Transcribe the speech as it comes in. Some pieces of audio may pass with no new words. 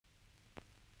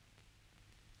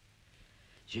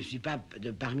Je ne suis pas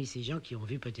parmi ces gens qui ont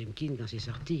vu Potemkin quand c'est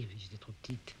sorti. J'étais trop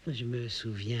petite. Je me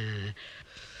souviens...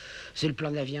 C'est le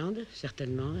plan de la viande,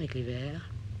 certainement, avec les verres.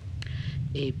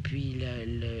 Et puis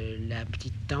la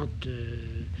petite tente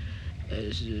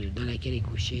dans laquelle est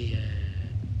couché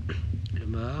le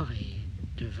mort et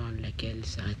devant laquelle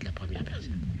s'arrête la première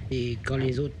personne. Et quand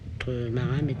les autres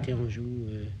marins mettaient en joue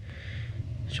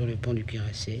sur le pont du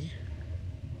cuirassé.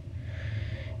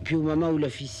 Puis au moment où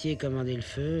l'officier commandait le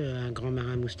feu, un grand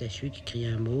marin moustachu qui criait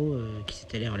un mot qui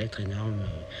s'étalait en lettres énormes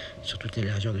sur toute la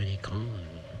largeur de l'écran.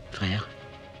 Frère.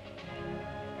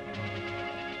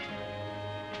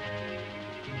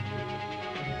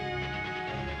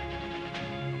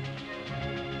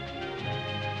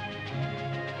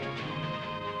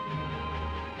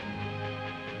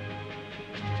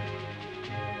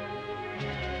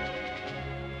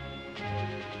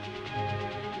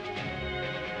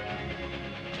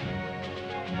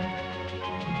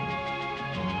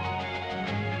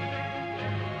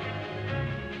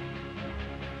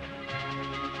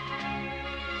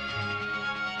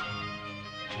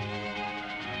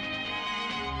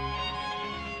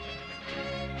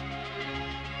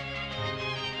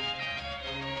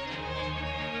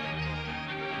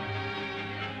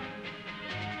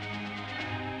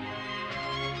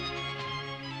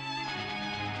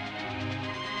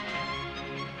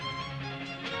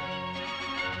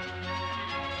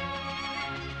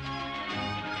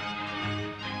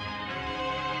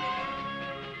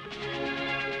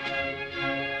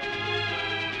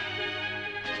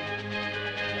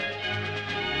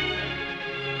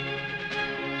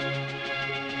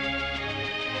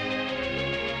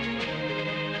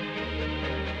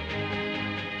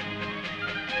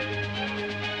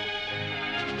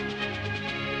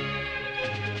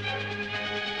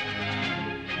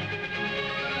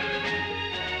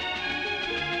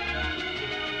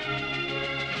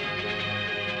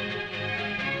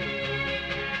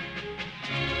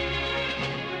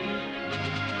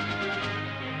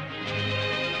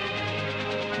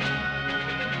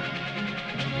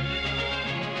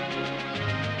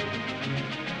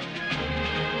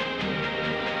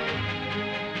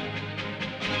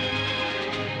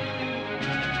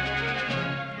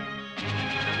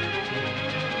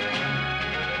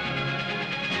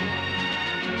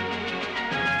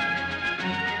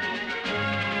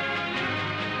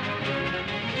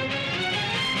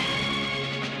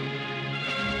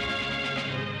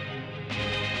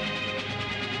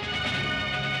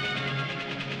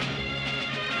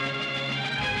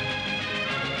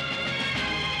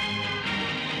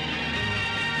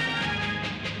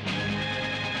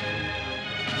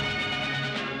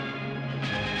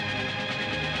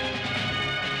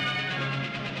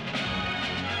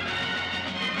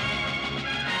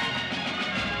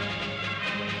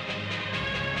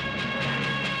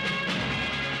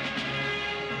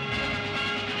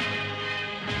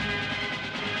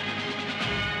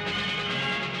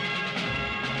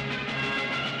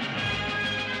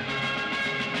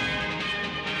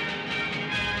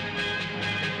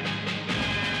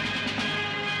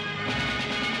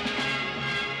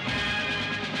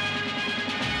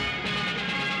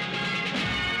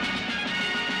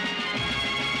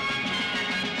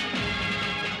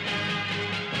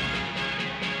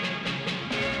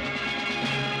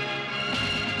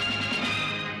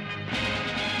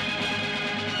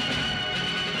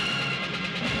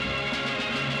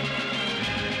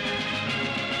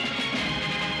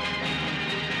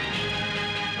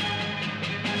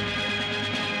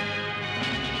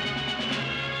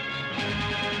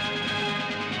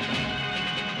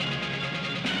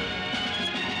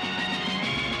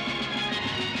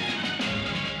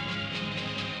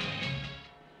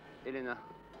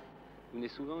 Vous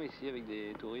venez souvent ici avec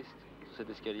des touristes sur cet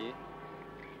escalier?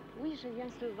 Oui, je viens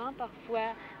souvent.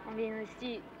 Parfois, on vient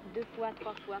ici 2 fois,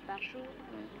 3 fois par jour.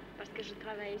 Parce que je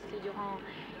travaille ici durant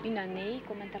une année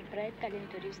comme interprète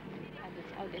talenturiste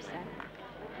au dessin.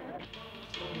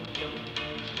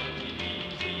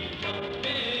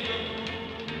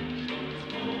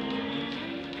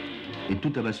 Et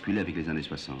tout a basculé avec les années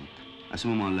 60. À ce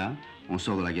moment-là, on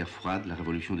sort de la guerre froide, la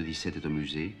révolution de 17 est au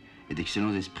musée, et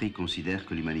d'excellents esprits considèrent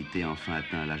que l'humanité a enfin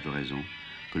atteint l'âge de raison,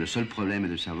 que le seul problème est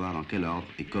de savoir dans quel ordre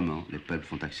et comment les peuples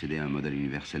font accéder à un modèle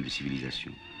universel de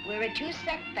civilisation.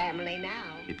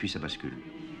 Et puis ça bascule.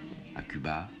 À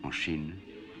Cuba, en Chine.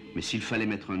 Mais s'il fallait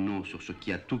mettre un nom sur ce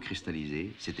qui a tout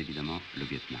cristallisé, c'est évidemment le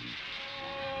Vietnam.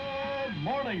 Good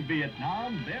morning,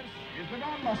 Vietnam. This is the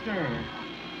Gunbuster.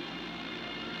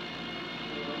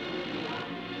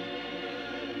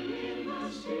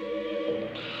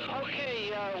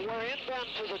 Okay, we're inbound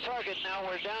to the target now.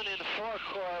 We're down in Four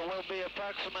Corps. We'll be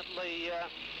approximately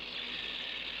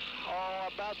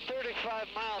Oh, about 35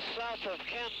 miles south of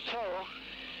Can Tho,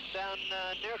 down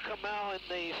near Ca Mau in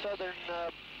the southern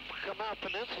Ca Mau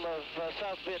Peninsula of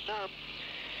South Vietnam.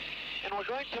 And we're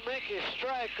going to make a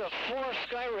strike of 4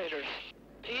 Sky Raiders.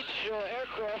 Each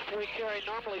aircraft we carry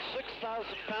normally 6,000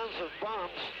 pounds of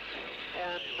bombs,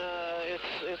 and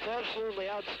it's absolutely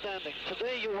outstanding.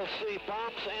 Today you will see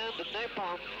bombs and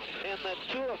napalm, and that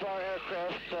 2 of our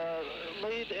aircraft,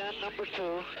 lead and number 2,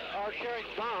 are carrying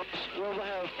bombs. We'll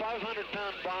have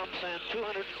 500-pound bombs and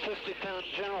 250-pound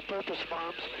general-purpose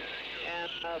bombs,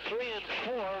 and 3 and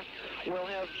 4 will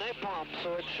have napalm,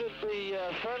 so it should be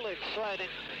fairly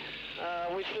exciting.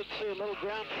 We should see a little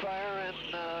ground fire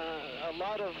and a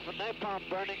lot of napalm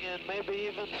burning and maybe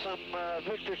even some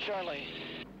Victor Charlie.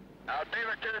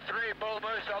 Beaver 2-3, Bull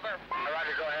Moose, over.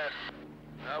 Roger, go ahead.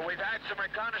 We've had some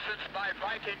reconnaissance by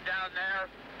Viking down there.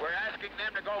 We're asking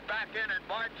them to go back in and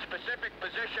mark specific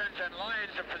positions and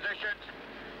lines of positions.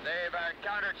 They've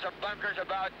encountered some bunkers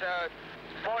about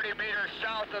 40 meters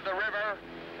south of the river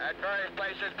at various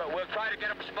places, but we'll try to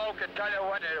get them smoke and tell you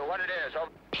what it is.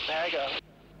 Over. There you go.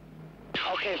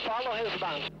 Okay, follow his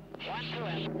bomb. 1 to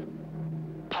him.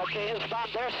 Okay, his bomb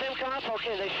there, Simcoff.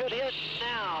 Okay, they should hit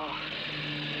now.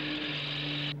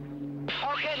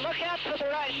 Okay, look out to the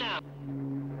right now.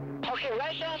 Okay,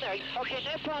 right down there. Okay,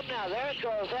 napalm now. There it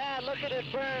goes. Ah, look at it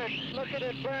burn. Look at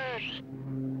it burn.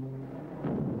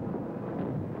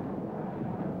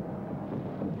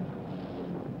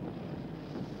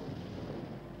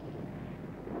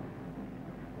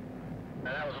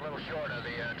 That was a little short of the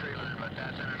tree line, but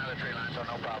that's in another tree line, so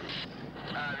no problem.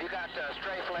 You got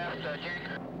strafe left,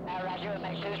 Jake? Roger, we'll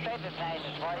make 2 strafe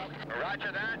passes for you.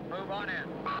 Roger that. Move on in.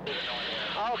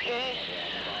 Okay.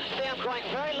 See, I'm going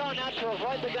very low now to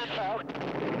avoid the gunfire.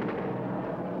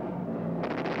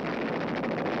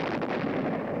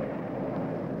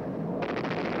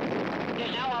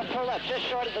 Okay, now I'll pull up just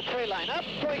short of the tree line. Up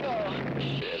we go.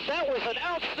 That was an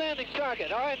outstanding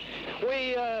target, all right?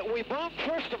 We bombed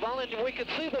first of all, and we could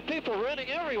see the people running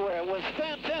everywhere. It was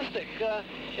fantastic.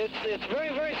 It's very,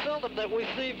 very seldom that we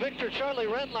see Victor Charlie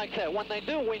run like that. When they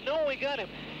do, we know we got him.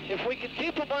 If we can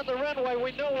keep him on the runway,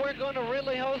 we know we're going to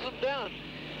really hose him down.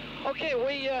 Okay,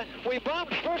 we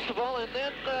bombed first of all, and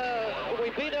then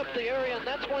we beat up the area, and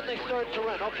that's when they started to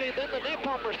run. Okay, then the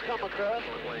napalmers come across,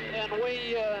 and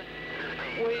we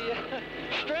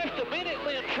strafed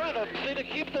immediately in front of them, see, to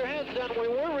keep their heads down. We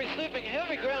were receiving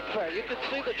heavy ground fire. You can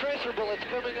see the tracer bullets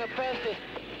coming up past us.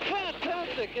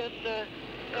 Fantastic,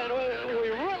 and we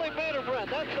really made them run.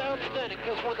 That's outstanding,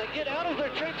 because when they get out of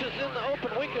their trenches in the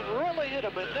open, we can really hit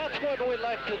them, and that's what we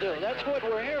like to do. That's what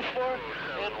we're here for,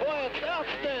 and boy, it's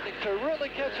outstanding to really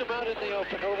catch them out in the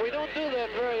open, or we don't do that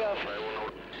very often.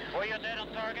 Were you dead on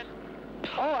target?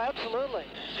 Oh, absolutely.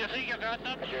 You think you got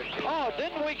them? Oh,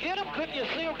 didn't we get them? Couldn't you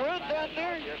see them run down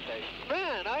there?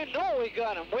 Man, I know we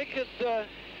got them. We could,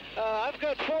 I've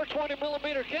got 4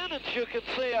 20-millimeter cannons you can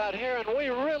see out here, and we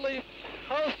really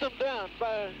hosed them down.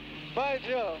 By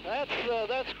Joe,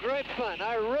 that's great fun.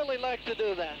 I really like to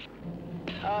do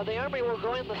that. The Army will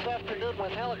go in this afternoon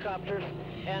with helicopters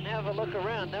and have a look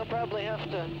around. They'll probably have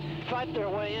to fight their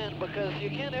way in because you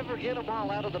can't ever get them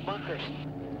all out of the bunkers.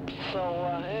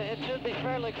 So it should be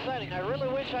fairly exciting. I really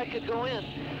wish I could go in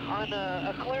on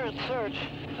a clearance search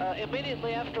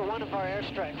immediately after one of our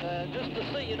airstrikes, just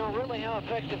to see, you know, really how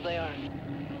effective they are.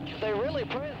 They really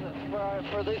praise us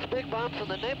for these big bombs, and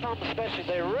the napalm especially.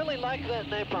 They really like that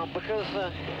napalm because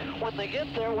when they get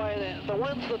there, why, the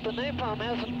ones that the napalm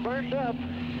hasn't burned up,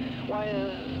 why,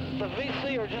 the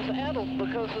VC are just addled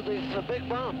because of these big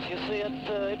bombs. You see,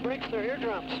 it breaks their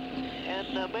eardrums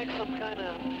and makes them kind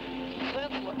of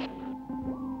senseless.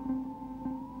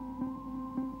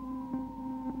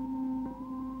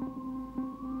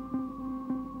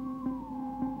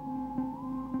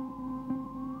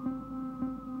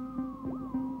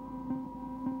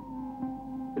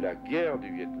 La guerre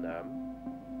du Vietnam,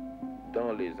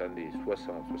 dans les années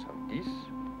 60-70,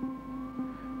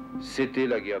 c'était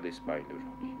la guerre d'Espagne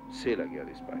d'aujourd'hui. C'est la guerre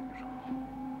d'Espagne d'aujourd'hui.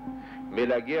 Mais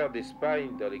la guerre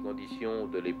d'Espagne, dans les conditions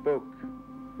de l'époque,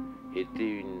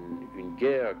 était une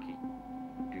guerre qui,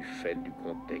 du fait du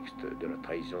contexte de la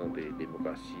trahison des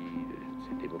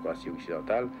démocraties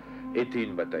occidentales, était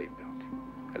une bataille perdue.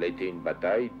 Elle a été une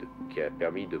bataille qui a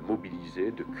permis de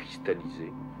mobiliser, de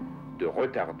cristalliser, de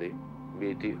retarder,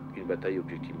 mais était une bataille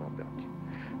objectivement perdue.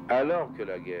 Alors que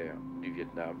la guerre du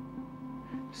Vietnam,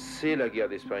 c'est la guerre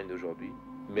d'Espagne d'aujourd'hui,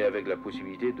 mais avec la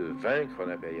possibilité de vaincre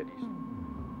l'impérialisme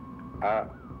à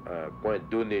un point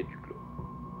donné du globe.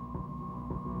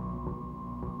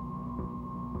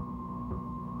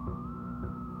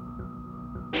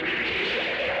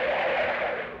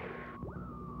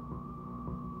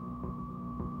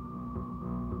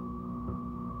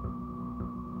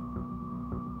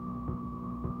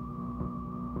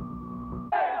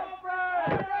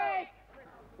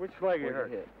 leg you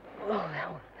hurt? Oh,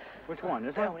 that one. Which one?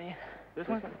 This That one? one, yeah. This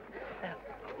one? That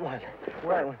one.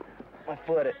 Right one. My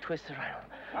foot, it twisted right on.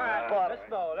 All right, Bottom. let's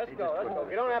go. Let's go.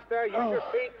 Get on up there. Use your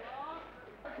feet.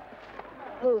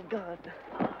 Oh, God.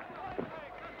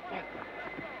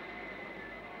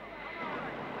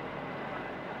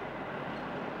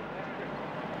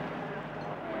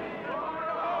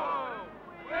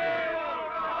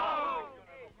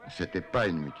 C'était pas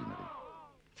une mutinerie,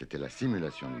 c'était la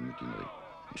simulation d'une mutinerie.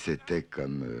 C'était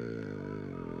comme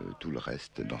tout le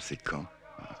reste dans ces camps,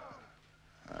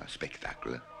 un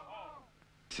spectacle.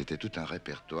 C'était tout un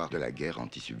répertoire de la guerre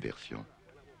anti-subversion.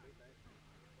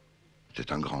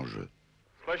 C'est un grand jeu.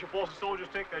 Special Forces soldiers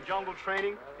take their jungle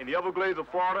training in the Everglades of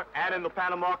Florida and in the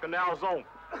Panama Canal Zone.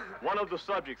 One of the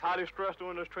subjects highly stressed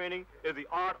during this training is the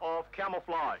art of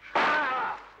camouflage.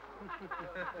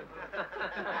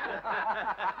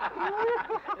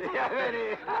 If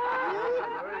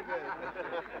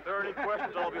there are any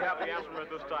questions, I'll be happy to answer them at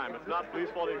this time. If not, please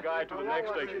follow your guide to the next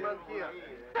station.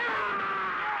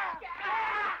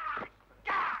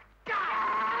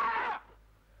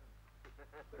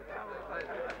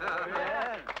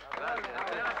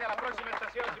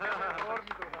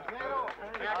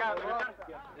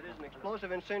 It is an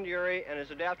explosive incendiary and is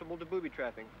adaptable to booby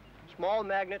trapping. Small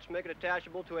magnets make it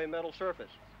attachable to a metal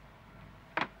surface.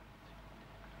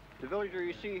 The villager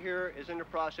you see here is in the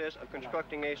process of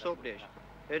constructing a soap dish.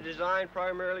 It is designed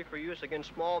primarily for use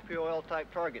against small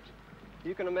POL-type targets.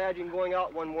 You can imagine going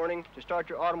out one morning to start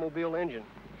your automobile engine.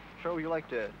 Sir, would you like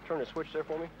to turn the switch there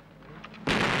for me?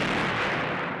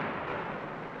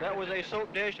 That was a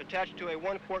soap dish attached to a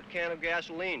 1-quart can of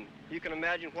gasoline. You can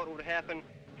imagine what would happen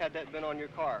had that been on your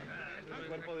car.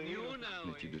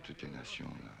 Les types de toutes les nations,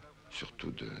 là,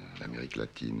 surtout de l'Amérique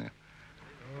latine,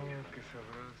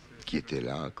 qui étaient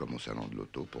là, comme au salon de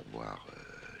l'auto, pour voir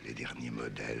les derniers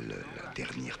modèles, la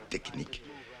dernière technique,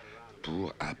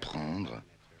 pour apprendre,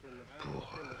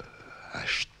 pour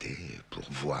acheter, pour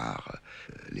voir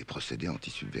les procédés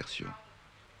anti-subversion.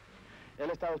 Él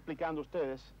estaba explicando a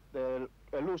ustedes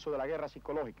el uso de la guerra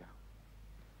psicológica.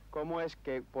 Cómo es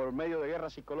que por medio de guerra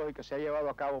psicológica se ha llevado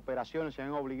a cabo operaciones, se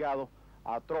han obligado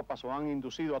a tropas o han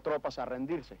inducido a tropas a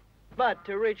rendirse. But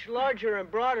to reach larger and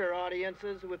broader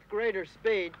audiences with greater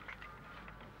speed,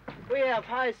 we have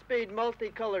high-speed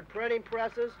multicolored printing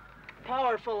presses,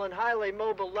 powerful and highly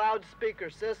mobile loudspeaker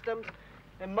systems,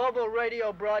 and mobile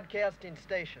radio broadcasting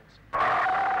stations.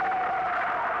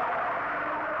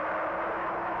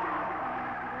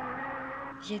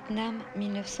 Vietnam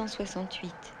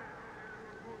 1968.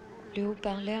 Le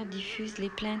haut-parleur diffuse les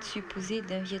plaintes supposées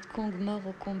d'un Viet Cong mort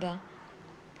au combat.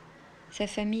 Sa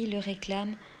famille le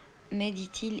réclame, mais,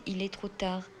 dit-il, il est trop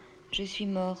tard, je suis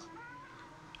mort.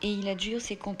 Et il adjure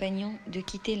ses compagnons de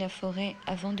quitter la forêt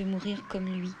avant de mourir comme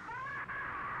lui.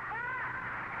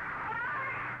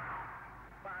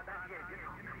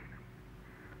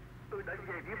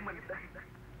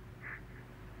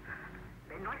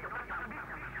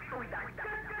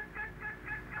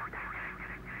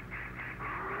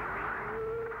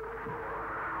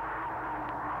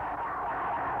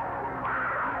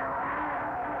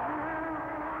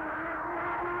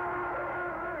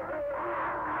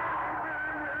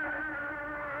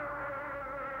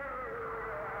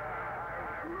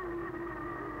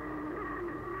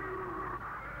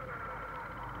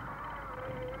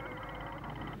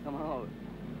 Come on.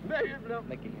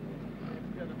 Making him.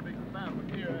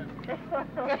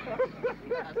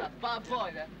 That's a fine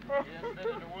boy, that. Yeah,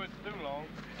 been in the woods too long.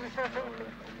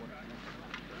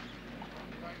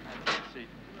 Let's see.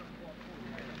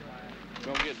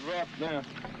 Gonna get rough now.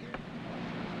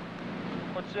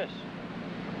 What's this?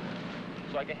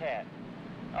 It's like a hat.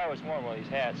 I always worn one of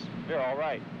these hats. They're all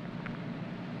right.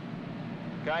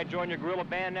 Can I join your guerrilla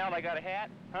band now that I got a hat?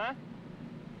 Huh?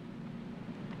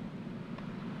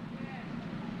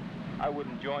 I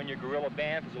wouldn't join your guerrilla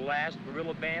band if it was the last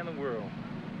guerrilla band in the world.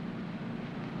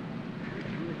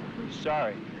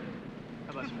 Sorry.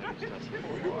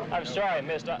 I'm sorry,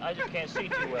 miss. I just can't see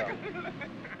too well.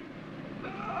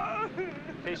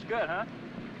 Tastes good, huh?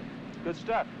 Good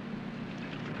stuff.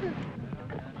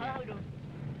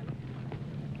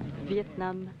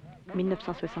 Vietnam,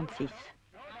 1966.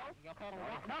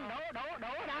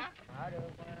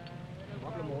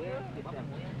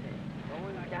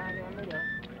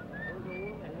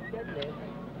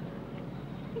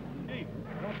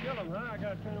 Don't kill him, huh? I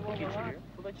gotta turn him We'll get you over. here.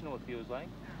 We'll let you know what it feels like.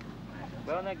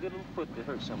 Well, on that good little foot that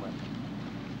hurts so much.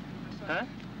 Huh?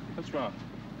 What's wrong?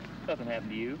 Nothing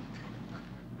happened to you.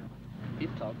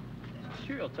 He'll talk.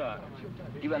 Sure he'll talk.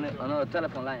 You got another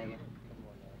telephone line again.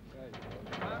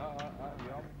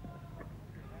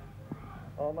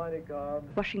 Almighty God,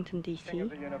 Washington, King D.C., of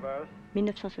the universe, we are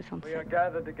 1967.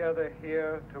 gathered together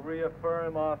here to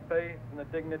reaffirm our faith in the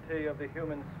dignity of the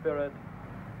human spirit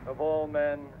of all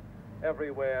men,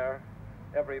 everywhere,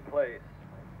 every place.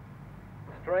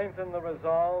 Strengthen the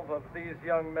resolve of these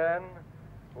young men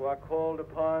who are called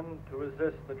upon to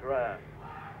resist the draft.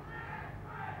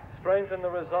 Strengthen the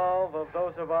resolve of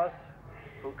those of us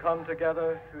who come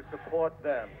together to support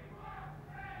them.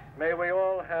 May we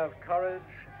all have courage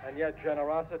and yet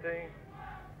generosity.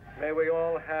 May we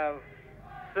all have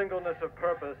singleness of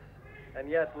purpose and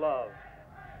yet love.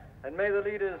 And may the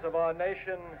leaders of our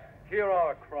nation hear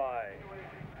our cry.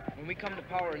 When we come to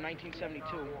power in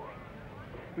 1972,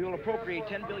 we will appropriate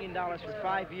 $10 billion for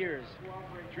 5 years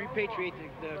to repatriate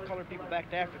the colored people back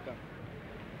to Africa.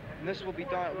 And this will be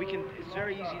done, it's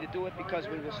very easy to do it because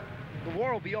the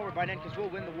war will be over by then because we'll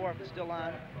win the war if it's still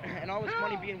on. And all this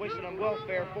money being wasted on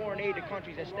welfare, foreign aid to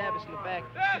countries that stab us in the back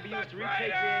can be used to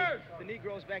repatriate the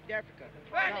Negroes back to Africa.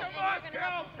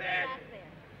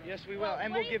 Yes, we will.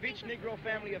 And we'll give each Negro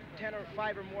family of 10 or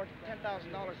 5 or more $10,000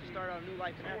 to start out a new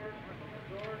life in Africa.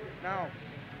 Now,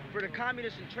 for the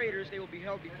communists and traitors, they will be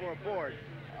held before a board,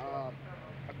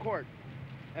 a court.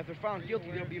 If they're found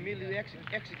guilty, they'll be immediately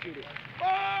executed.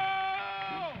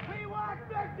 Oh! We want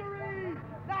victory,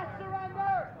 not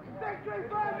surrender! Victory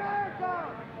for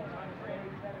America!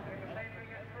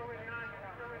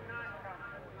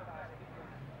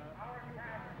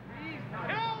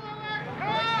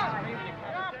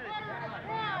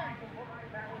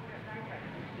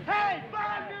 Hey,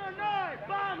 bomb Hanoi!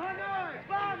 Bomb Hanoi!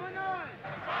 Bomb Hanoi!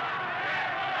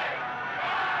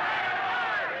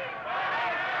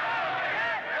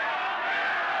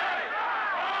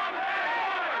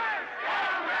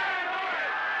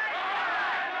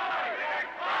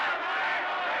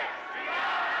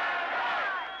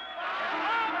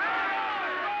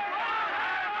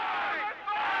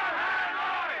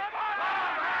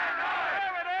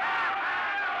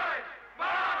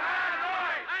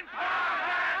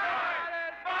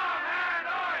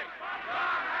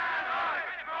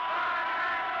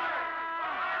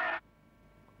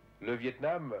 Le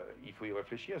Vietnam, il faut y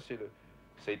réfléchir, ça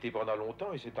a été pendant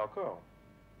longtemps et c'est encore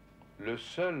le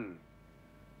seul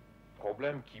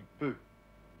problème qui peut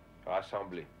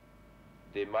rassembler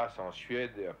des masses en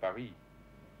Suède et à Paris,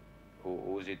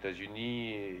 aux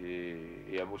États-Unis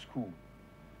et à Moscou,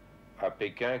 à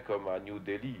Pékin comme à New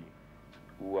Delhi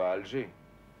ou à Alger.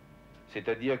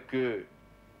 C'est-à-dire que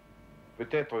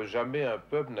peut-être jamais un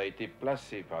peuple n'a été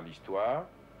placé par l'histoire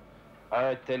à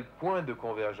un tel point de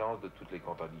convergence de toutes les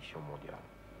contradictions mondiales.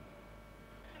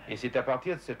 Et c'est à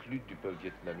partir de cette lutte du peuple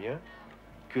vietnamien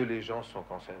que les gens sont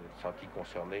sentis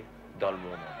concernés dans le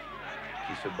monde entier,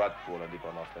 qui se battent pour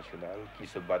l'indépendance nationale, qui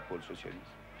se battent pour le socialisme,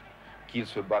 qui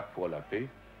se battent pour la paix.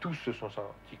 Tous se sont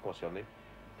sentis concernés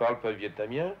par le peuple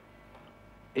vietnamien.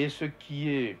 Et ce qui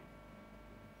est,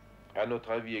 à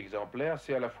notre avis, exemplaire,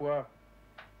 c'est à la fois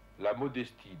la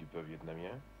modestie du peuple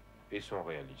vietnamien et son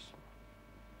réalisme.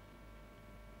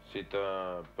 C'est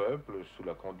un peuple, sous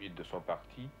la conduite de son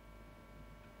parti,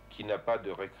 qui n'a pas de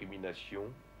récrimination,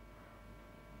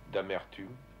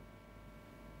 d'amertume,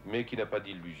 mais qui n'a pas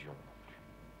d'illusion,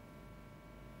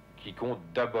 qui compte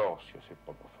d'abord sur ses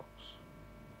propres forces.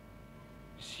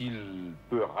 S'il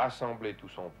peut rassembler tout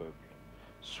son peuple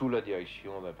sous la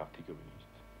direction d'un parti communiste,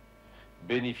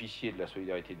 bénéficier de la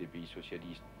solidarité des pays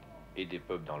socialistes et des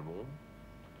peuples dans le monde,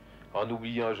 en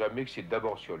n'oubliant jamais que c'est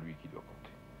d'abord sur lui qu'il doit compter.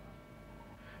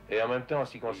 Et en même temps, en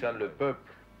ce qui concerne le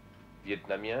peuple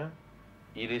vietnamien,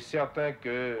 il est certain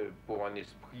que pour un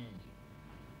esprit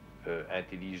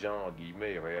intelligent, en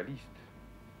guillemets, et réaliste,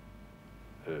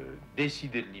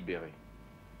 décider de libérer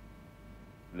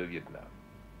le Vietnam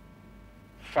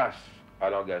face à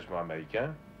l'engagement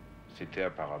américain, c'était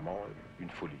apparemment une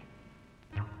folie.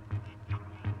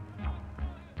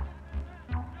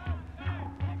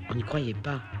 On n'y croyait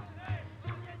pas.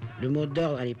 Le mot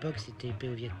d'ordre à l'époque, c'était paix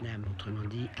au Vietnam, autrement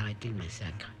dit, arrêter le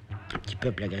massacre. Un petit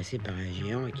peuple agressé par un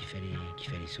géant et qu'il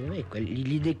fallait sauver, quoi.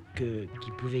 L'idée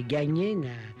qu'il pouvait gagner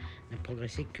n'a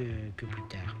progressé que plus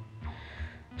tard.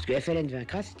 Parce que FLN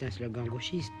vaincra, c'était un slogan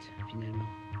gauchiste, finalement.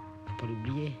 Faut pas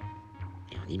l'oublier.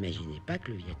 Et on n'imaginait pas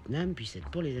que le Vietnam puisse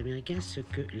être pour les Américains ce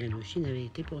que l'Indochine avait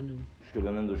été pour nous. Je suis allé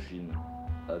en Indochine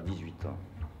à 18 ans.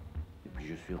 Et puis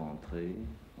je suis rentré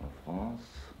en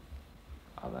France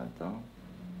à 20 ans.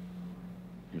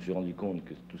 Je me suis rendu compte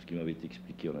que tout ce qui m'avait été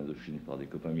expliqué en Indochine par des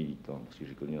copains militants, parce que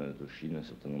j'ai connu en Indochine un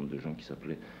certain nombre de gens qui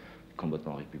s'appelaient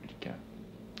combattants républicains.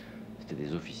 C'était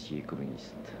des officiers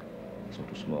communistes. Ils sont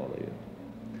tous morts d'ailleurs.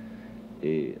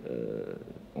 Et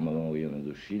on m'avait envoyé en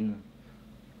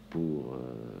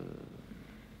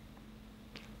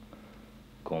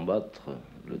combattre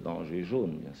le danger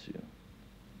jaune, bien sûr.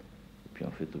 Et puis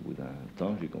en fait, au bout d'un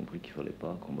temps, j'ai compris qu'il ne fallait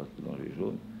pas combattre le danger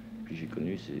jaune. Puis j'ai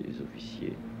connu ces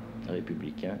officiers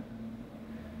républicains.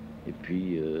 Et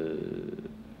puis,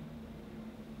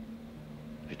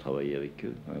 j'ai travaillé avec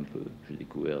eux un peu. J'ai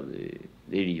découvert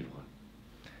des livres.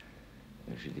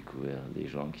 J'ai découvert des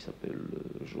gens qui s'appellent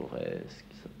Jaurès,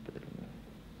 qui s'appellent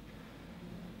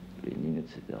Lénine,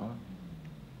 etc.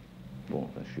 Bon,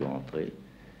 enfin, je suis rentré.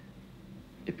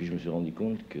 Et puis je me suis rendu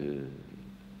compte que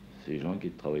ces gens qui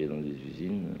travaillaient dans des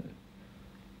usines,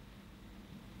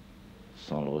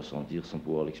 sans le ressentir, sans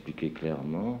pouvoir l'expliquer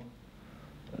clairement,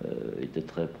 étaient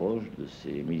très proches de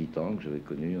ces militants que j'avais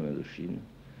connus en Indochine.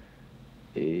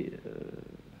 Et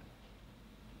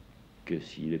que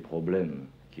si les problèmes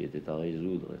qui étaient à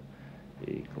résoudre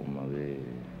et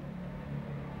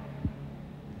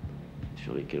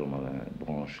sur lesquels on m'avait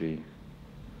branché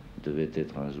devaient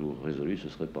être un jour résolus, ce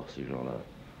serait par ces gens-là.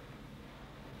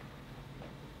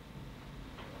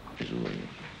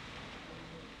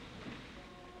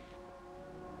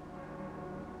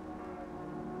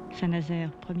 Saint-Nazaire,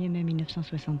 1er mai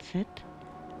 1967,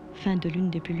 fin de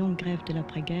l'une des plus longues grèves de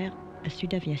l'après-guerre à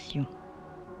Sud Aviation.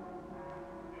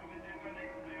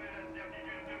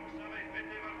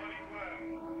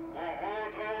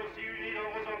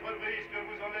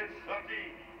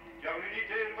 Car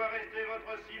l'unité doit rester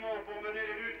votre ciment pour mener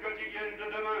les luttes quotidiennes de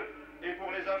demain et pour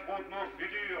les affrontements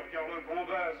futurs, car le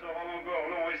combat sera encore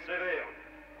long et sévère.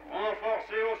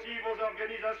 Renforcez aussi vos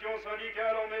organisations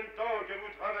syndicales en même temps que vous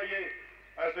travaillez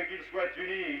à ce qu'ils soient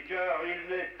unis, car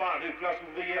il n'est pas de classe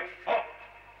ouvrière forte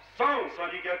sans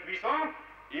syndicats puissants.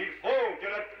 Il faut que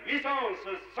la puissance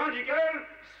syndicale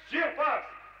surpasse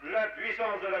la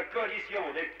puissance de la coalition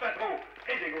des patrons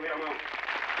et des gouvernants.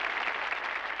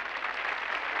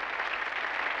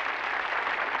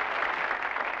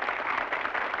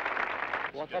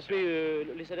 Pour rattraper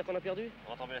les salaires qu'on a perdus?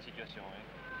 Pour rattraper la situation, oui.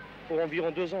 Pour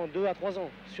environ 2 ans, 2 à 3 ans,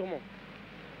 sûrement.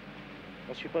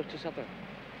 Je ne suis pas tout certain.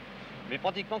 Mais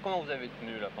pratiquement, comment vous avez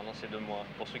tenu là, pendant ces 2 mois?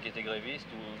 Pour ceux qui étaient grévistes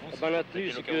ou vous? La tenue,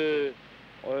 c'est que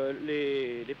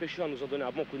les pêcheurs nous ont donné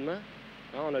un bon coup de main.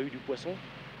 Hein, on a eu du poisson.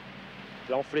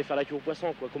 Là, on fallait faire la queue au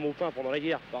poisson, quoi, comme au pain pendant la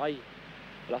guerre, pareil.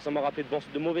 Alors ça m'a rappelé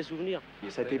de mauvais souvenirs.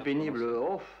 Ça a été pénible.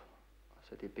 Oh,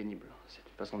 c'était pénible. C'est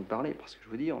une façon de parler, parce que je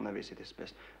vous dis, on avait cette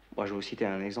espèce... Moi, je vais vous citer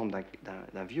un exemple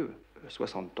d'un vieux,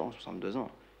 60 ans, 62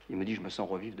 ans. Il me dit, je me sens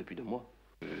revivre depuis 2 mois.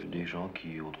 Des gens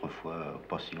qui, autrefois,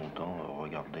 pas si longtemps,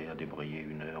 regardaient à débrayer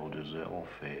 1 heure ou 2 heures, ont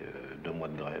fait 2 mois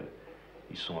de grève.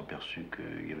 Ils se sont aperçus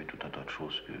qu'il y avait tout un tas de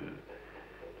choses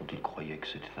dont ils croyaient que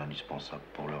c'était indispensable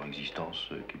pour leur existence,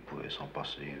 qu'ils pouvaient s'en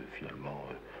passer finalement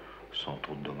sans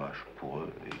trop de dommages pour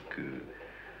eux, et que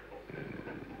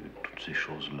toutes ces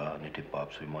choses-là n'étaient pas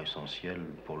absolument essentielles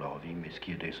pour leur vie, mais ce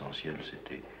qui était essentiel,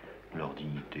 c'était leur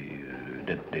dignité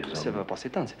d'être des hommes. Ça va pas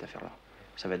s'éteindre, cette affaire-là.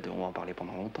 On va en parler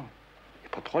pendant longtemps. Il n'y a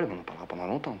pas de problème, on en parlera pendant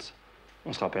longtemps de ça.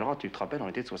 On se rappellera, tu te rappelles, en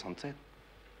été de 67.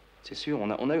 C'est sûr, on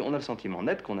a le sentiment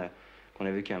net qu'on a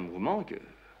vécu un mouvement que,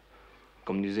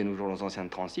 comme disaient nous nos anciens de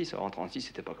 36, en 36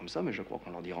 c'était pas comme ça, mais je crois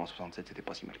qu'on leur dira en 67 c'était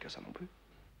pas si mal que ça non plus.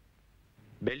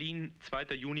 Berlin,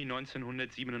 2. Juni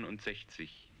 1967.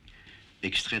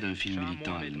 Extrait d'un film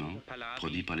militant allemand,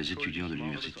 produit par les étudiants de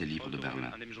l'Université libre de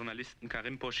Berlin. An dem Journalisten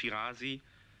Karimpo Shirazi,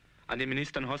 an den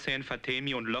Ministern Hossein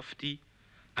Fatemi und Lofti,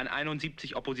 an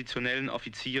 71 oppositionellen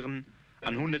Offizieren,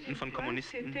 an Hunderten von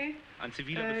Kommunisten, an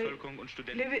ziviler Bevölkerung und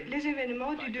Studenten. Les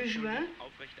événements du 2 juin,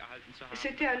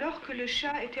 c'était alors que le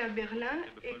Shah était à Berlin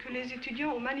et que les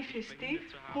étudiants ont manifesté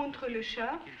contre le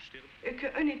Shah et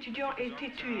qu'un étudiant a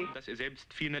été tué. Dass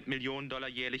selbst 400 Millionen Dollar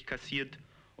jährlich kassiert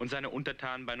und seine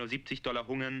Untertanen bei nur 70 Dollar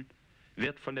hungern,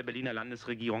 wird von der Berliner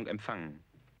Landesregierung empfangen.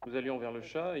 Nous allions vers le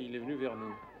Shah et il est venu vers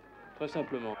nous. Très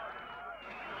simplement.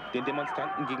 Den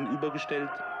Demonstranten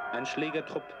gegenübergestellt ein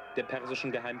Schlägertrupp der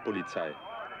persischen Geheimpolizei.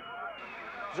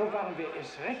 So waren wir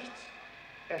es recht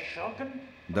erschrocken.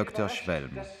 Dr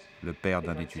Schwelm, le père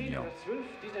d'un étudiant. 12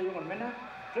 dieser jungen Männer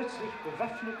plötzlich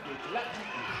bewaffnet mit Latten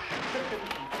und Stöcken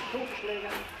und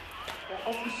Totschlägern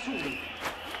auf uns zuliefen.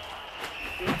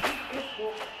 Der ging erst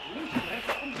so links und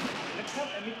rechts um, dann kam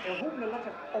er mit erhobener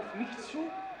Latte auf mich zu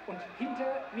und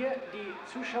hinter mir die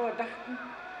Zuschauer dachten,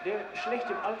 der schlägt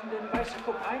dem Alten den weißen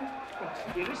Kopf ein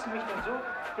und die rissen mich dann so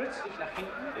plötzlich nach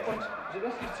hinten und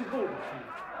sodass ich zu Boden fiel.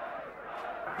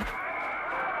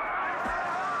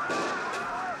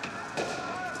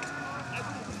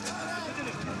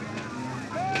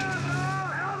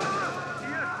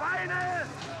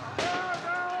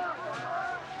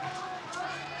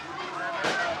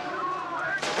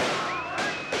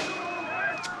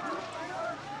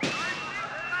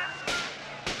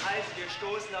 Als wir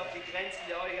stoßen auf die Grenzen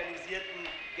der organisierten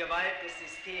Gewalt des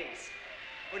Systems.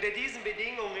 Unter diesen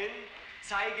Bedingungen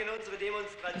zeigen unsere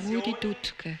Demonstrationen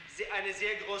eine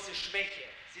sehr große Schwäche.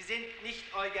 Sie sind nicht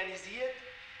organisiert,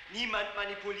 niemand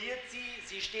manipuliert sie,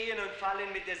 sie stehen und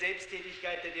fallen mit der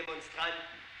Selbsttätigkeit der Demonstranten.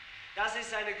 Das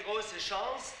ist eine große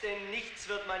Chance, denn nichts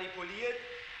wird manipuliert,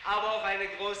 aber auch eine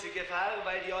große Gefahr,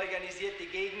 weil die organisierte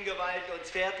Gegengewalt uns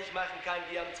fertig machen kann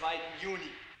wie am 2.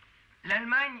 Juni.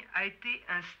 L'Allemagne a été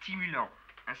un stimulant.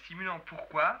 Un stimulant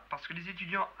pourquoi? Parce que les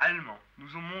étudiants allemands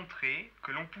nous ont montré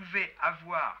que l'on pouvait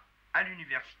avoir à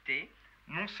l'université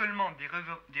non seulement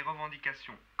des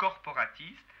revendications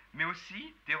corporatistes, mais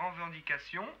aussi des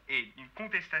revendications et une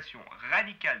contestation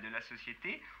radicale de la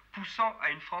société poussant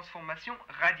à une transformation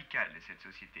radicale de cette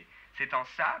société. C'est en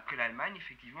ça que l'Allemagne,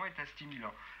 effectivement, est un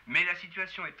stimulant. Mais la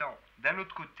situation étant, d'un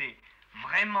autre côté,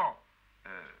 vraiment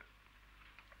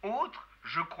autre,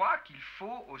 je crois qu'il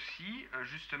faut aussi,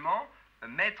 justement,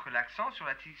 mettre l'accent sur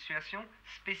la situation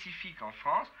spécifique en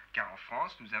France, car en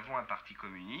France, nous avons un parti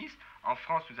communiste, en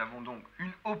France, nous avons donc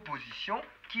une opposition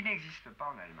qui n'existe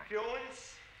pas en Allemagne. Für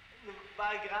uns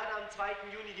war gerade am 2.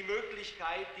 Juni die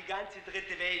Möglichkeit, die ganze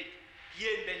dritte Welt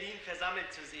hier in Berlin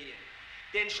versammelt zu sehen.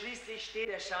 Denn schließlich steht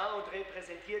der Schah und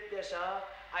repräsentiert der Schah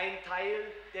einen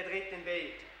Teil der dritten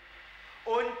Welt.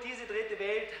 Und diese dritte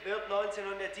Welt wird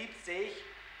 1970,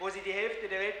 wo sie die Hälfte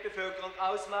der Weltbevölkerung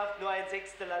ausmacht, nur ein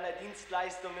Sechstel aller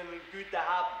Dienstleistungen und Güter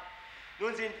haben.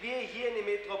 Nun sind wir hier in den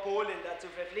Metropolen dazu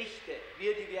verpflichtet,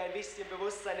 wir, die wir ein bisschen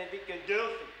Bewusstsein entwickeln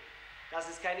dürfen. Das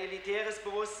ist kein elitäres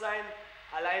Bewusstsein,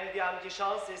 allein wir haben die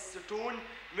Chance, es zu tun,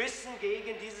 müssen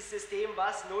gegen dieses System,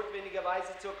 was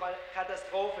notwendigerweise zur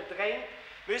Katastrophe drängt,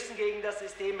 müssen gegen das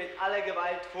System mit aller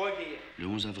Gewalt vorgehen. Le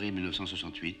 11 avril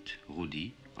 1968,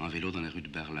 Rudi, en vélo dans les rues de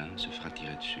Berlin, se fera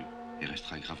tirer dessus et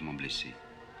restera gravement blessé.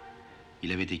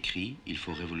 Il avait écrit « Il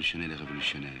faut révolutionner les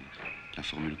révolutionnaires », la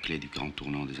formule clé du grand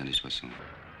tournant des années 60.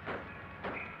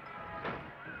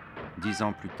 10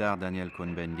 ans plus tard, Daniel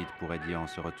Cohn-Bendit pourrait dire en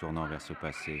se retournant vers ce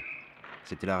passé: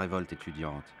 c'était la révolte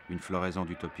étudiante, une floraison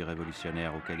d'utopie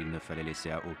révolutionnaire auquel il ne fallait laisser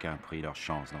à aucun prix leur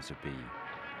chance dans ce pays.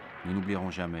 Nous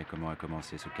n'oublierons jamais comment a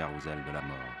commencé ce carrousel de la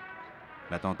mort.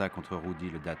 L'attentat contre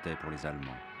Rudi le datait pour les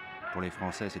Allemands. Pour les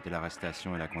Français, c'était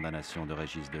l'arrestation et la condamnation de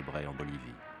Régis Debray en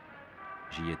Bolivie.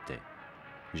 J'y étais.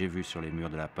 J'ai vu sur les murs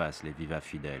de la Passe les vivas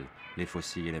fidèles, les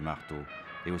faucilles et les marteaux,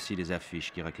 et aussi les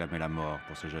affiches qui réclamaient la mort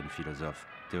pour ce jeune philosophe,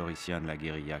 théoricien de la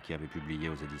guérilla qui avait publié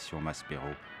aux éditions Maspero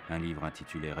un livre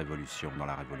intitulé « Révolution dans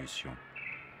la Révolution ».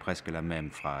 Presque la même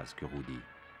phrase que Rudi.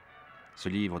 Ce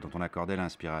livre, dont on accordait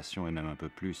l'inspiration et même un peu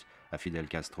plus à Fidel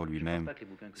Castro lui-même,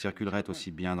 circulerait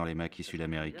aussi bien dans les maquis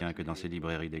sud-américains que dans ces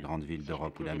librairies des grandes villes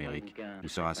d'Europe ou d'Amérique, où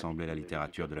se rassemblait la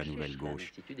littérature de la nouvelle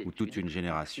gauche, où toute une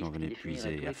génération venait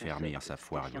puiser et affermir sa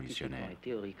foi révolutionnaire.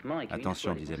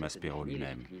 Attention, disait Maspero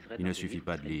lui-même, il ne suffit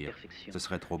pas de lire, ce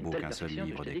serait trop beau qu'un seul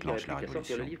livre déclenche la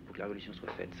révolution.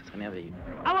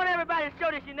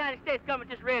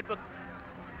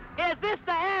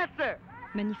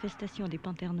 Manifestation des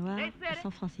Panthères Noires à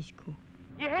San Francisco.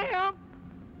 You hear him?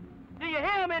 Do you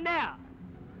hear him in there?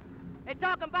 They're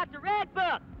talking about the Red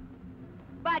Book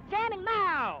by Channing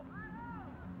Mao.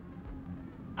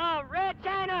 Red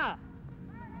China.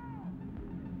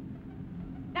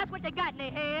 That's what they got in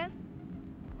their hands.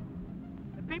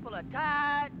 The people are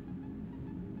tired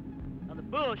of the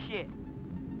bullshit.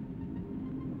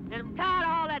 They're tired of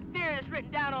all that theory that's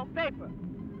written down on paper.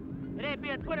 It ain't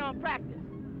being put on practice.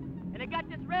 And they got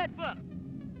this Red Book.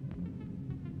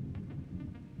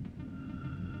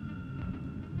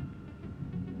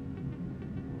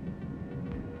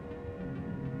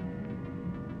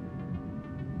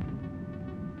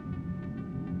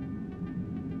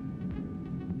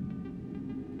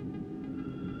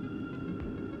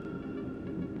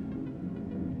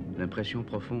 L'impression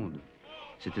profonde,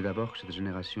 c'était d'abord que cette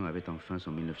génération avait enfin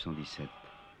son 1917,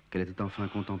 qu'elle était enfin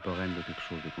contemporaine de quelque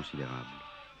chose de considérable.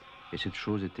 Et cette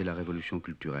chose était la révolution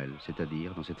culturelle,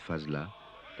 c'est-à-dire, dans cette phase-là,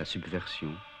 la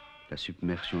subversion, la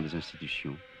submersion des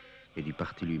institutions et du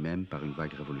parti lui-même par une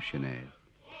vague révolutionnaire,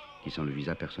 qui, sans le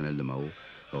visa personnel de Mao,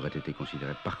 aurait été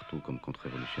considérée partout comme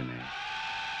contre-révolutionnaire.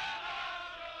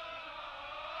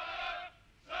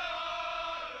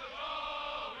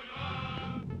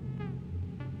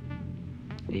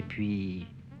 Et puis,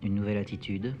 une nouvelle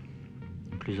attitude,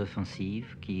 plus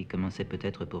offensive, qui commençait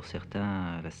peut-être pour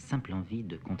certains la simple envie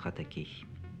de contre-attaquer.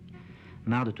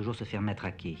 Marre de toujours se faire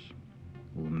matraquer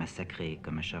ou massacrer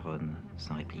comme à Charonne,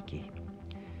 sans répliquer.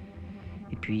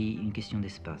 Et puis, une question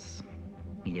d'espace.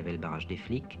 Il y avait le barrage des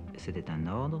flics, c'était un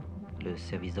ordre, le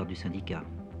service d'ordre du syndicat,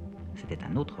 c'était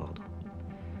un autre ordre.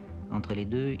 Entre les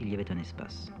deux, il y avait un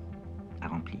espace à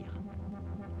remplir.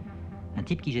 Un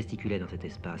type qui gesticulait dans cet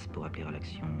espace pour appeler à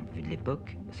l'action, vu de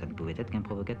l'époque, ça ne pouvait être qu'un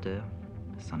provocateur.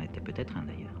 C'en était peut-être un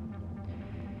d'ailleurs.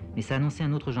 Mais ça annonçait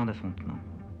un autre genre d'affrontement.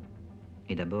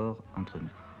 Et d'abord, entre nous.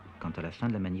 Quand à la fin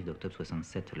de la manif d'octobre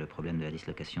 67, le problème de la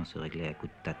dislocation se réglait à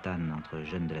coups de tatane entre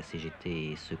jeunes de la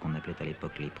CGT et ceux qu'on appelait à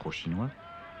l'époque les pro-chinois,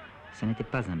 ça n'était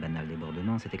pas un banal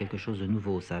débordement, c'était quelque chose de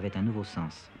nouveau, ça avait un nouveau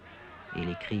sens. Et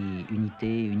les cris «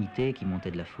 unité, unité » qui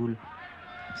montaient de la foule,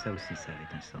 ça aussi, ça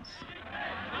avait un sens.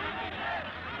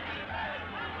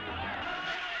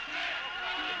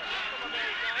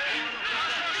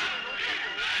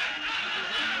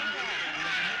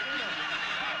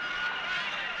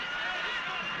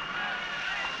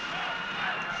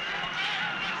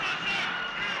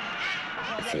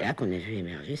 C'est là qu'on a vu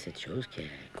émerger cette chose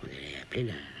qu'on allait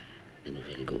appeler la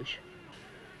nouvelle gauche.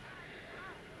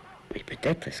 Mais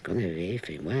peut-être est-ce qu'on avait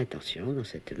fait moins attention dans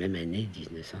cette même année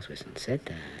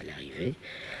 1967 à l'arrivée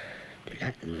de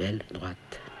la nouvelle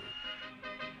droite.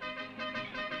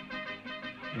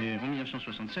 En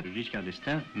 1967, Giscard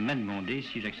d'Estaing m'a demandé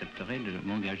si j'accepterais de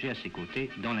m'engager à ses côtés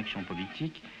dans l'action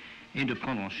politique et de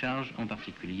prendre en charge en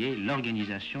particulier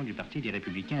l'organisation du Parti des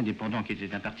Républicains indépendants, qui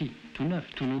était un parti tout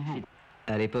neuf, tout nouveau.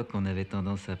 À l'époque, on avait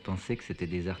tendance à penser que c'était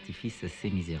des artifices assez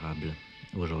misérables.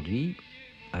 Aujourd'hui,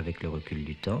 avec le recul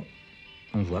du temps,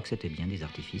 on voit que c'était bien des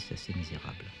artifices assez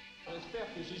misérables.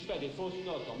 J'espère que si je fais des fausses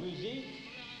notes en musique,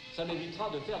 ça m'évitera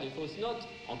de faire des fausses notes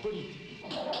en politique.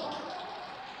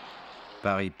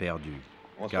 Paris perdu,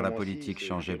 car la politique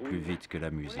changeait plus vite que la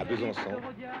musique. À Besançon,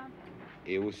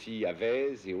 et aussi à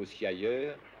Vèze et aussi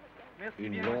ailleurs,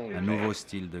 une longue... Un nouveau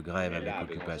style de grève avec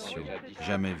occupation,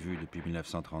 jamais vu depuis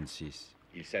 1936.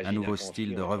 Un nouveau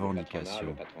style de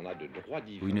revendication,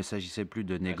 où il ne s'agissait plus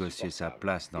de négocier sa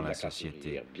place dans la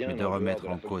société, mais de remettre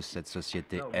en cause cette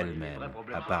société elle-même,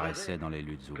 apparaissait dans les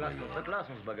luttes ouvrières.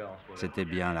 C'était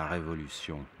bien la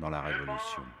révolution dans la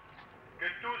révolution.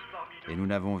 Et nous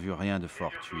n'avons vu rien de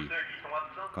fortuit,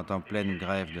 quand en pleine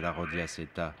grève de la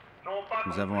Rodiaceta,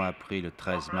 nous avons appris le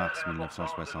 13 mars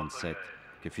 1967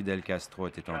 que Fidel Castro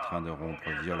était en train de rompre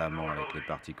violemment avec les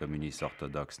partis communistes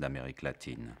orthodoxes d'Amérique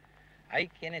latine. Hay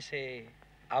quienes se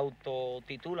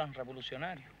autotitulan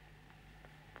revolucionarios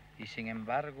y sin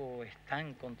embargo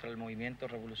están contra el movimiento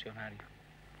revolucionario.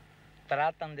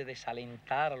 Tratan de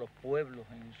desalentar a los pueblos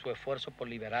en su esfuerzo por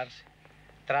liberarse.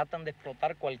 Tratan de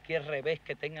explotar cualquier revés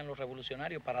que tengan los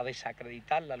revolucionarios para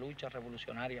desacreditar la lucha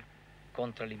revolucionaria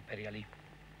contra el imperialismo.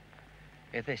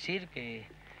 Es decir, que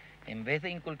en vez de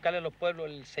inculcarle a los pueblos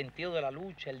el sentido de la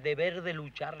lucha, el deber de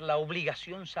luchar, la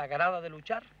obligación sagrada de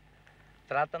luchar,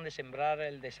 tratan de sembrar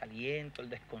el desaliento, el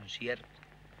desconcierto,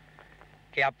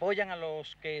 que apoyan a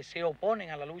los que se oponen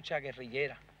a la lucha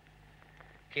guerrillera,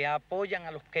 que apoyan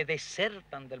a los que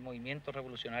desertan del movimiento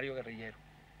revolucionario guerrillero.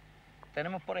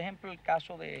 Tenemos, por ejemplo, el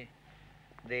caso de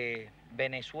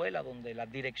Venezuela, donde la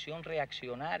dirección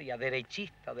reaccionaria,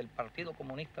 derechista del Partido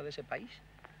Comunista de ese país,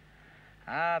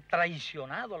 ha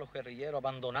traicionado a los guerrilleros,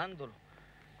 abandonándolos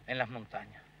en las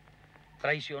montañas.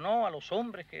 Traicionó a los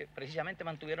hombres que precisamente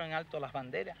mantuvieron en alto las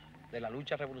banderas de la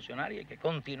lucha revolucionaria y que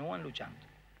continúan luchando.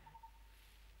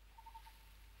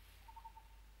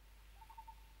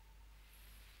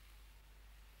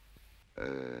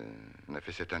 On a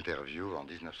fait cette interview en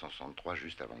 1963,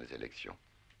 juste avant les élections.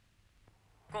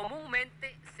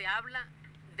 Comúnmente se habla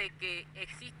de que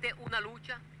existe una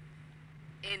lucha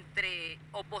entre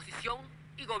oposición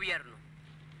y gobierno.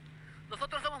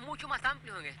 Nosotros somos mucho más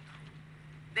amplios en esto.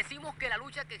 Decimos que la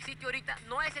lucha que existe ahorita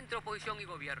no es entre oposición y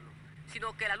gobierno,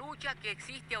 sino que la lucha que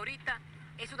existe ahorita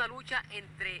es una lucha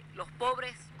entre los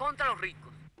pobres contra los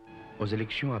ricos. Aux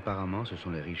élections, apparemment, ce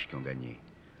sont les riches qui ont gagné.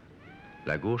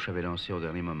 La gauche avait lancé au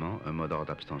dernier moment un mot d'ordre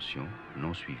d'abstention,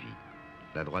 non suivi.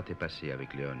 La droite est passée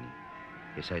avec Léoni,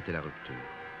 et ça a été la rupture.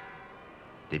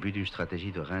 Début d'une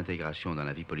stratégie de réintégration dans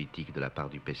la vie politique de la part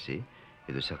du PC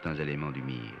et de certains éléments du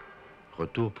MIR.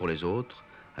 Retour pour les autres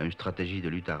à une stratégie de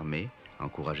lutte armée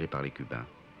encouragée par les Cubains.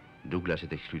 Douglas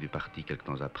est exclu du parti quelque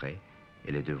temps après,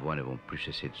 et les deux voix ne vont plus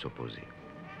cesser de s'opposer.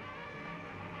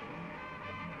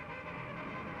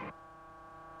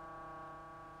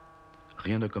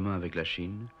 Rien de commun avec la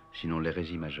Chine, sinon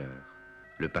l'hérésie majeure.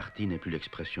 Le parti n'est plus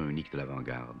l'expression unique de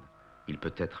l'avant-garde. Il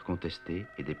peut être contesté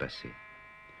et dépassé.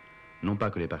 Non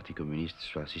pas que les partis communistes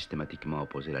soient systématiquement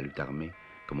opposés à la lutte armée,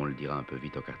 comme on le dira un peu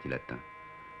vite au quartier latin.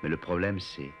 Mais le problème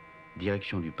c'est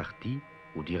direction du parti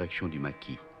ou direction du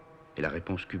maquis. Et la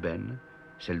réponse cubaine,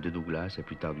 celle de Douglas et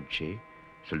plus tard du Che,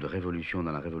 celle de révolution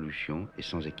dans la révolution est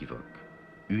sans équivoque.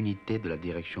 Unité de la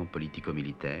direction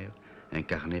politico-militaire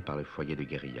incarnée par le foyer de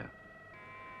guérilla.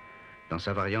 Dans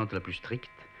sa variante la plus stricte,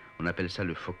 on appelle ça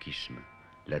le fauquisme,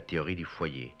 la théorie du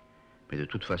foyer. Mais de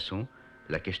toute façon,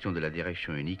 La question de la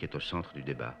direction unique est au centre du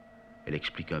débat. Elle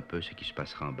explique un peu ce qui se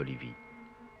passera en Bolivie.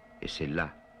 Et c'est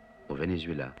là, au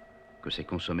Venezuela, que s'est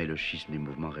consommé le schisme du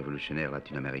mouvement révolutionnaire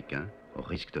latino-américain, au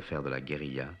risque de faire de la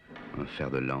guérilla un fer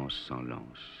de lance sans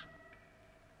lance.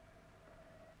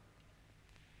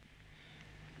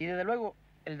 Y desde luego,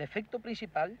 el defecto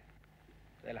principal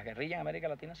de las guerrillas en América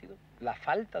Latina ha sido la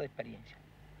falta de experiencia.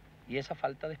 Y esa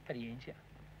falta de experiencia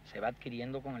se va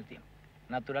adquiriendo con el tiempo.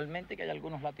 Naturalmente que hay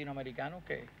algunos latinoamericanos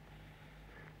que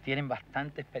tienen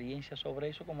bastante experiencia sobre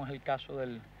eso, como es el caso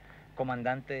del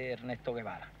comandante Ernesto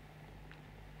Guevara.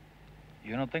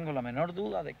 Yo no tengo la menor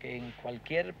duda de que en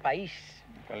cualquier país,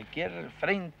 en cualquier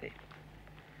frente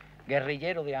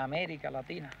guerrillero de América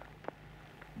Latina,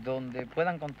 donde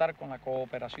puedan contar con la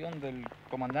cooperación del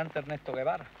comandante Ernesto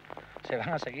Guevara, se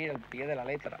van a seguir al pie de la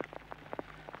letra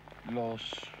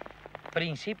los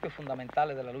principios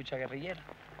fundamentales de la lucha guerrillera.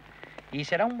 Y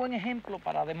será un buen ejemplo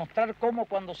para demostrar cómo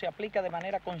cuando se aplica de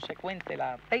manera consecuente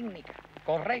la técnica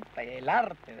correcta y el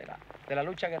arte de la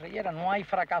lucha guerrillera, no hay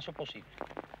fracaso posible.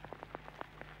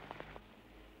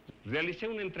 Realicé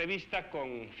una entrevista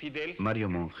con Fidel. Mario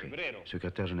Monge,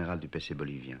 secrétaire général du PC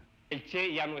bolivien. El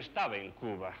Che ya no estaba en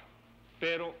Cuba,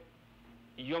 pero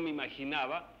yo me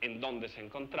imaginaba en dónde se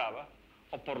encontraba,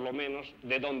 o por lo menos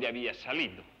de dónde había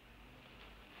salido.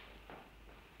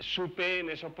 Supe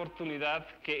en esa oportunidad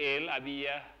que él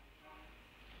había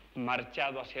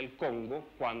marchado hacia el Congo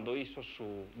cuando hizo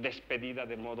su despedida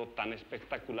de modo tan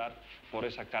espectacular por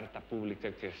esa carta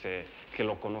pública que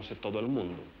lo conoce todo el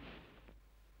mundo.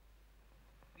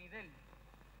 Fidel,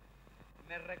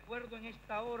 me recuerdo en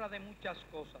esta hora de muchas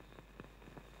cosas,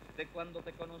 de cuando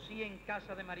te conocí en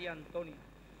casa de María Antonia,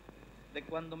 de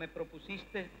cuando me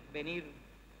propusiste venir,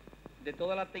 de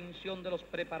toda la tensión de los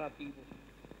preparativos.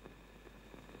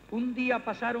 Un día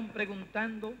pasaron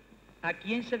preguntando a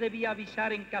quién se debía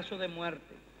avisar en caso de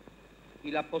muerte,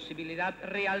 y la posibilidad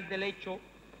real del hecho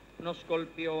nos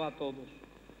golpeó a todos.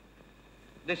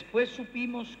 Después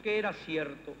supimos que era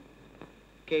cierto,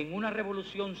 que en una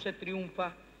revolución se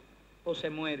triunfa o se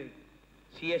muere,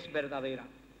 si es verdadera.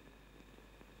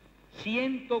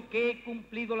 Siento que he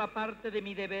cumplido la parte de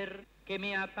mi deber que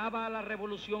me ataba a la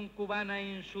revolución cubana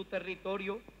en su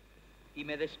territorio, y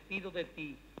me despido de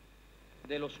ti,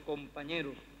 de los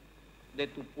compañeros, de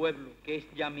tu pueblo, que es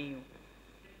ya mío.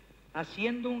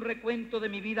 Haciendo un recuento de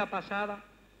mi vida pasada,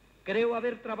 creo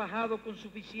haber trabajado con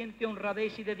suficiente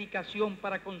honradez y dedicación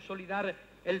para consolidar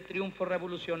el triunfo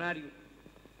revolucionario.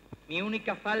 Mi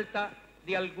única falta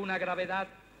de alguna gravedad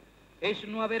es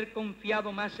no haber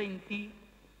confiado más en ti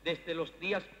desde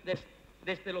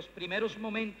los primeros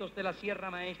momentos de la Sierra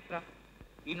Maestra,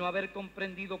 y no haber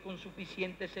comprendido con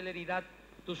suficiente celeridad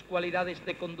tus cualidades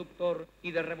de conductor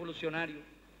y de revolucionario.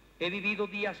 He vivido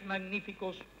días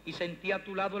magníficos y sentí a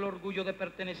tu lado el orgullo de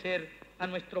pertenecer a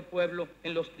nuestro pueblo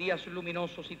en los días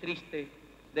luminosos y tristes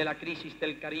de la crisis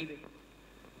del Caribe.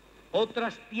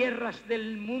 Otras tierras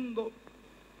del mundo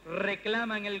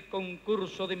reclaman el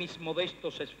concurso de mis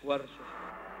modestos esfuerzos.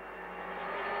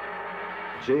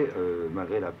 J'ai,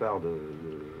 malgré la part de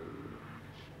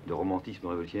romantisme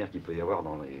révolutionnaire qu'il peut y avoir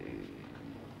dans les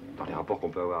rapports qu'on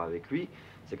peut avoir avec lui,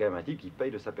 c'est quand même un type qui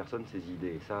paye de sa personne ses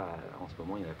idées. Et ça, en ce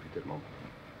moment, il n'y en a plus tellement.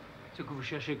 Ce que vous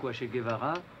cherchez quoi chez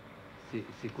Guevara,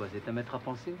 c'est quoi? C'est un maître à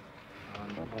penser?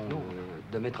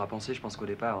 De maître à penser, je pense qu'au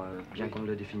départ, bien qu'on ne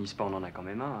le définisse pas, on en a quand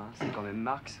même un. Hein. C'est quand même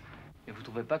Marx. Et vous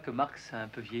trouvez pas que Marx a un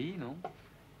peu vieilli, non?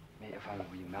 Mais enfin,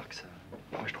 oui, Marx...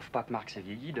 moi, je trouve pas que Marx ait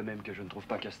vieilli, de même que je ne trouve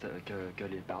pas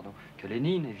que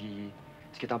Lénine ait vieilli.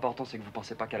 Ce qui est important, c'est que vous ne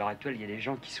pensez pas qu'à l'heure actuelle, il y a des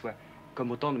gens qui soient,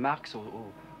 comme au temps de Marx,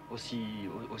 aussi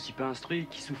peu instruits,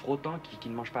 qui souffrent autant, qui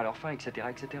ne mangent pas à leur faim, etc.,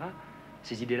 etc.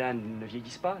 Ces idées-là ne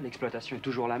vieillissent pas, l'exploitation est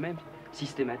toujours la même,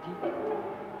 systématique.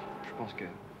 Je pense que...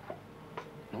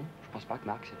 Non, je pense pas que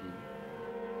Marx ait vieilli.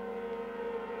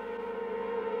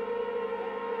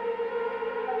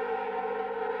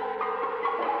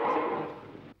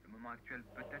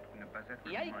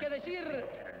 Y hay que decir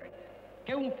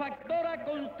que un factor ha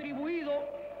contribuido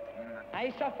a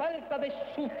esa falta de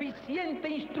suficiente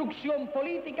instrucción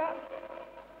política,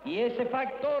 y ese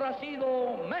factor ha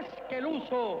sido, más que el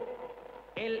uso,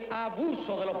 el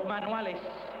abuso de los manuales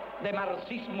de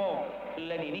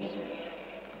marxismo-leninismo.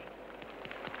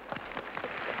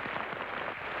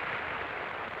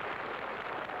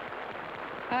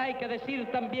 Hay que decir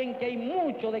también que hay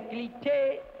mucho de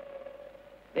cliché,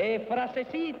 de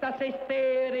frasecitas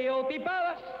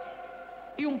estereotipadas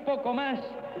y un poco más,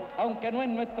 aunque no es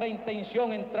nuestra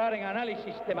intención entrar en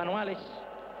análisis de manuales,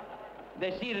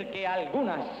 decir que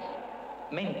algunas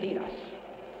mentiras.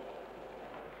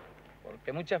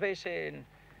 Porque muchas veces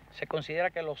Se considera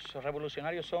que los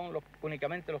revolucionarios son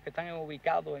únicamente los que están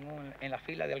ubicados en la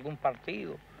fila de algún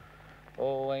partido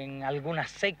o en alguna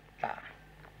secta.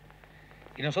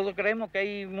 Y nosotros creemos que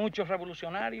hay muchos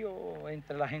revolucionarios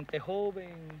entre la gente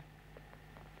joven,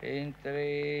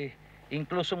 entre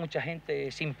incluso mucha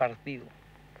gente sin partido.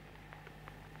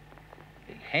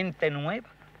 Gente nueva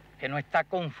que no está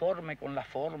conforme con la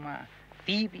forma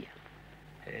tibia,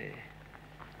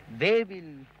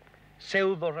 débil,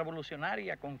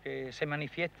 pseudo-revolucionaria con que se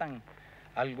manifiestan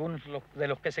algunos de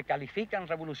los que se califican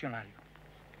revolucionarios.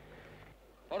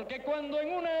 Porque cuando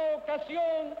en una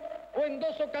ocasión o en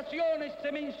dos ocasiones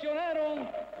se mencionaron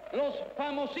los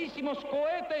famosísimos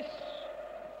cohetes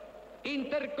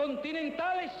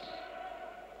intercontinentales,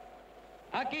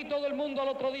 aquí todo el mundo al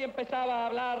otro día empezaba a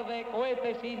hablar de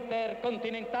cohetes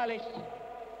intercontinentales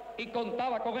y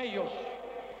contaba con ellos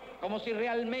como si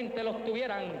realmente los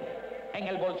tuvieran en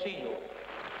el bolsillo.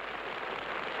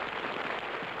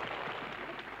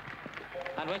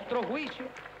 A nuestro juicio,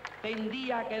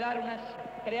 tendía a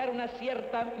crear una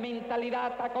cierta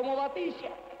mentalidad acomodaticia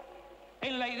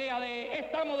en la idea de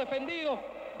estamos defendidos,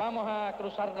 vamos a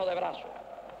cruzarnos de brazos.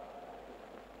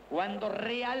 Cuando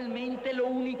realmente lo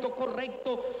único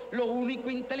correcto, lo único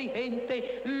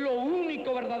inteligente, lo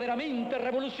único verdaderamente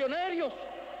revolucionario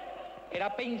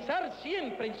era pensar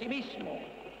siempre en sí mismo,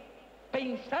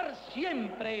 pensar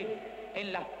siempre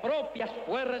en las propias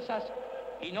fuerzas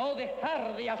y no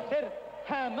dejar de hacer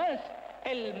jamás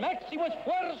el máximo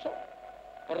esfuerzo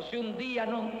por si un día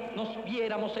nos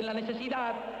viéramos en la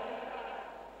necesidad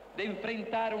de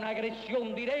enfrentar una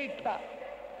agresión directa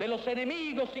de los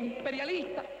enemigos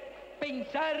imperialistas,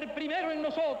 pensar primero en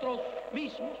nosotros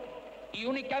mismos y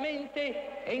únicamente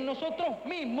en nosotros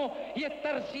mismos y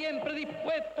estar siempre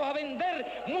dispuestos a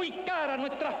vender muy cara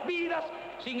nuestras vidas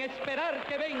sin esperar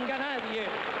que venga nadie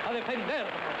a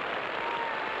defendernos.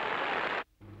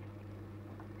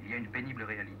 Il y a une pénible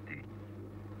réalité.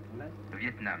 Le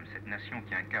Vietnam, cette nation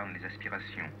qui incarne les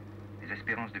aspirations, les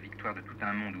espérances de victoire de tout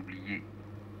un monde oublié,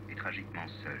 est tragiquement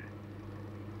seule.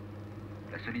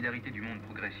 La solidarité du monde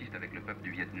progressiste avec le peuple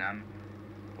du Vietnam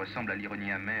ressemble à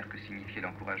l'ironie amère que signifiait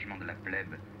l'encouragement de la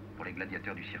plèbe pour les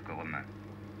gladiateurs du cirque romain.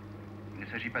 Il ne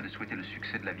s'agit pas de souhaiter le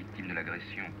succès de la victime de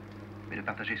l'agression, mais de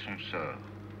partager son sort,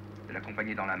 de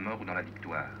l'accompagner dans la mort ou dans la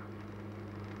victoire.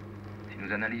 Si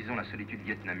nous analysons la solitude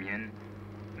vietnamienne,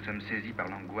 nous sommes saisis par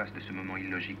l'angoisse de ce moment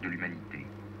illogique de l'humanité.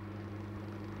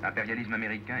 L'impérialisme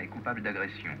américain est coupable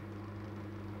d'agression.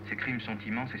 Ses crimes sont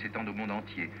immenses et s'étendent au monde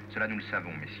entier. Cela, nous le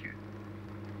savons, messieurs.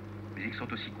 Mais ils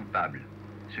sont aussi coupables,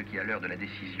 ceux qui, à l'heure de la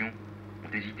décision,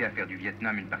 ont hésité à faire du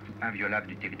Vietnam une partie inviolable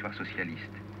du territoire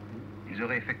socialiste. Ils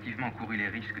auraient effectivement couru les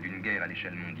risques d'une guerre à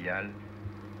l'échelle mondiale,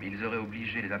 mais ils auraient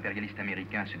obligé les impérialistes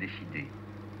américains à se décider.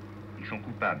 Ils sont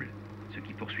coupables, ceux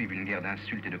qui poursuivent une guerre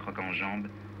d'insultes et de crocs-en-jambes,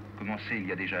 commencée il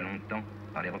y a déjà longtemps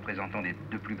par les représentants des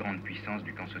deux plus grandes puissances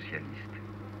du camp socialiste.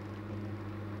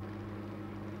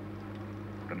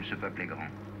 Comme ce peuple est grand,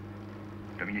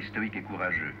 comme il est stoïque et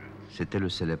courageux. C'était le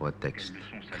célèbre texte.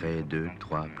 Créer 2,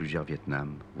 3, plusieurs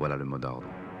Vietnam, voilà le mot d'ordre.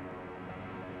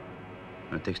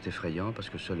 Un texte effrayant parce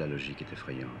que seule la logique est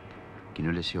effrayante, qui ne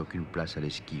laissait aucune place à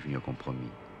l'esquive ni au compromis,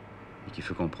 et qui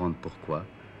fait comprendre pourquoi,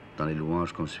 dans les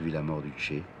louanges qu'ont suivi la mort du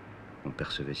Che, on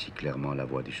percevait si clairement la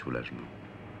voix du soulagement.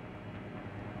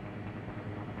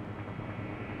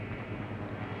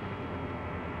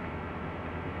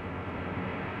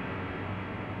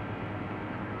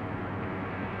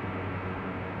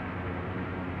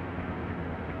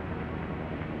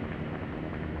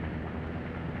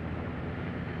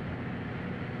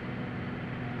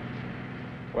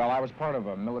 Well, I was part of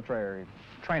a military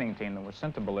training team that was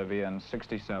sent to Bolivia in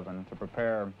 '67 to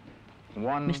prepare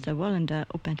one Mr. Wallander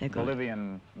au Pentagone.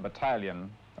 Bolivian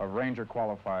battalion of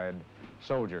Ranger-qualified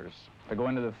soldiers to go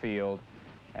into the field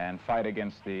and fight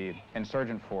against the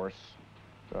insurgent force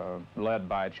led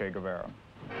by Che Guevara.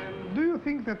 Do you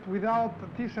think that without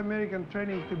this American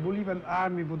training, the Bolivian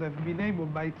army would have been able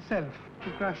by itself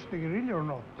to crush the guerrilla or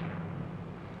not?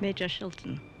 Major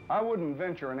Shilton. I wouldn't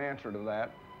venture an answer to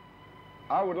that.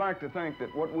 I would like to think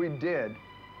that what we did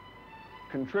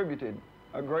contributed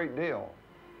a great deal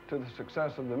to the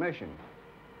success of the mission.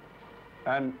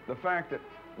 And the fact that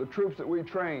the troops that we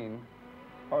trained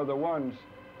are the ones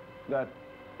that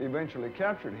eventually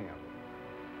captured him.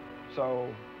 So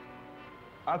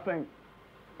I think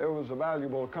it was a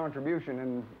valuable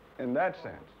contribution in that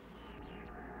sense.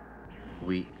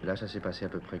 Oui, là ça s'est passé à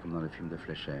peu près comme dans le film de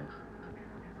Fleischer.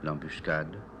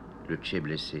 L'embuscade, le Che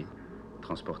blessé,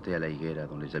 transporté à la Higuera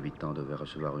dont les habitants devaient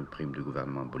recevoir une prime du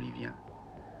gouvernement bolivien.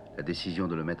 La décision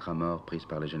de le mettre à mort prise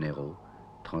par les généraux,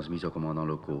 transmise aux commandants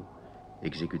locaux,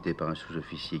 exécuté par un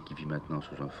sous-officier qui vit maintenant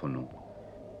sous un faux nom,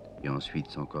 et ensuite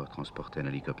son corps transporté en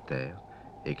hélicoptère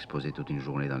et exposé toute une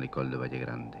journée dans l'école de Valle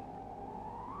Grande.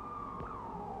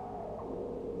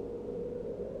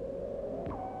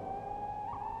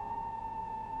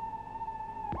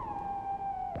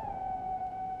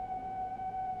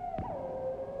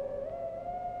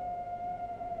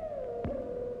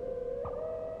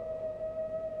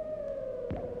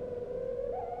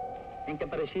 En que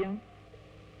aparecían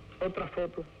otras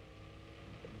fotos.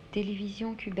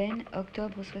 Télévision cubaine,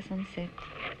 octobre 67.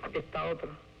 Esta otra.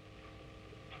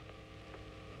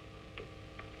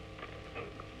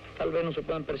 Tal vez no se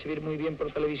puedan percibir muy bien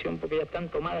por televisión porque ya están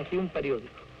tomadas aquí un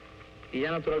periódico. Y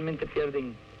ya naturalmente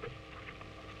pierden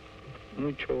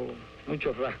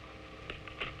muchos rasgos.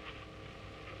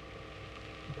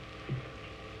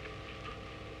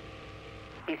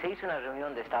 Y se hizo una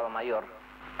reunión de Estado Mayor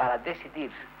para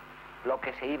decidir lo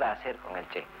que se iba a hacer con el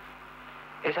Che.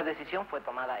 Esa decisión fue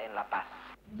tomada en La Paz.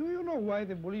 Do you know why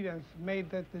the Bolivians made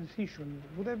that decision?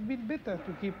 Would have been better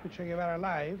to keep Che Guevara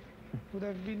alive. Would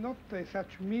have been not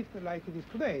such myth like it is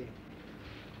today.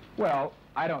 Well,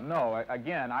 I don't know.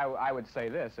 Again, I would say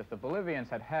this. If the Bolivians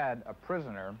had had a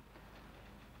prisoner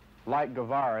like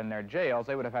Guevara in their jails,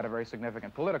 they would have had a very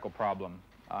significant political problem.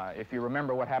 If you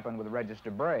remember what happened with Regis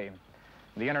Debray,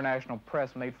 the international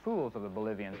press made fools of the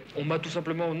Bolivians. On m'a tout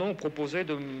simplement, non, proposé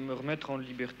de me remettre en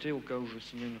liberté au cas où je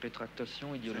signais une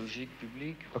rétractation idéologique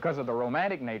publique. Because of the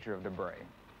romantic nature of Debray,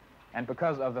 and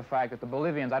because of the fact that the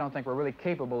Bolivians, I don't think, were really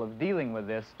capable of dealing with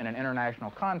this in an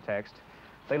international context,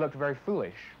 they looked very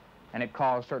foolish, and it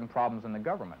caused certain problems in the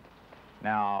government.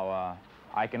 Now,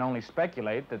 I can only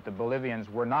speculate that the Bolivians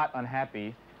were not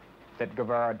unhappy that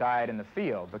Guevara died in the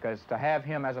field, because to have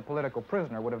him as a political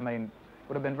prisoner would have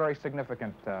been very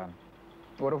significant,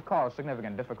 would have caused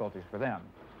significant difficulties for them.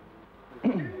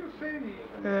 Can you say,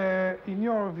 in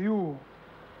your view,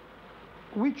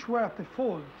 which were the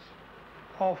faults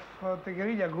of the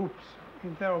guerrilla groups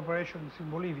in their operations in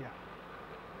Bolivia?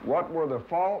 What were the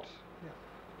faults? Yes.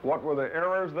 What were the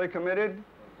errors they committed?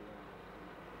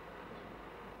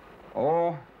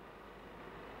 Oh,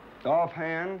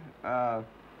 offhand,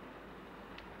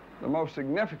 the most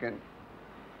significant,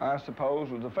 I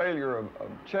suppose, was the failure of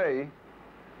Che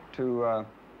to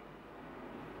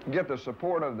get the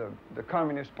support of the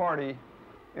Communist Party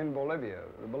in Bolivia,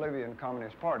 the Bolivian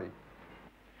Communist Party.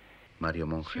 Mario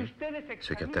Monge,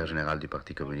 secrétaire général du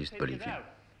Parti communiste bolivien.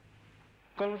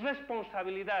 Con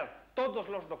responsabilidad todos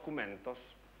los documentos,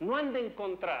 no han de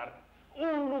encontrar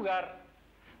un lugar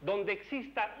donde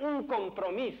exista un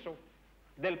compromiso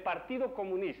del Partido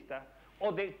Comunista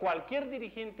o de cualquier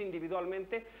dirigente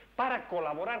individualmente para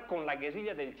colaborar con la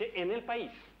guerrilla del Che en el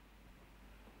país.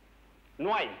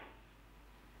 No hay.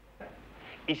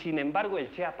 Y sin embargo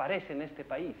el Che aparece en este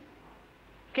país.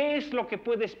 ¿Qué es lo que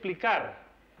puede explicar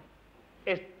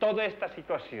toda esta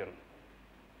situación?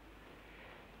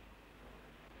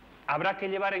 Habrá que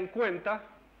llevar en cuenta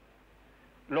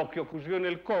lo que ocurrió en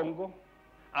el Congo,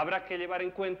 habrá que llevar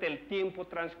en cuenta el tiempo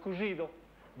transcurrido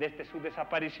desde su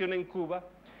desaparición en Cuba,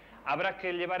 habrá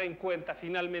que llevar en cuenta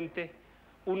finalmente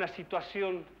una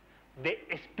situación de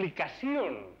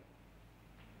explicación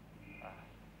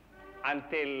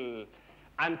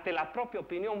ante la propia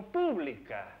opinión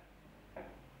pública.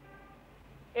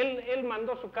 Él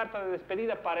mandó su carta de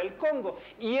despedida para el Congo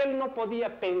y él no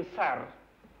podía pensar,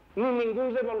 ni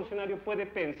ningún revolucionario puede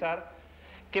pensar,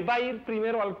 que va a ir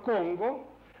primero al Congo,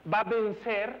 va a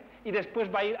vencer y después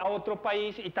va a ir a otro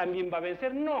país y también va a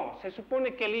vencer. No, se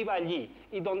supone que él iba allí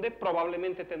y donde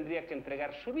probablemente tendría que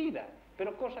entregar su vida,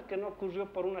 pero cosa que no ocurrió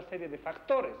por una serie de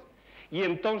factores. Y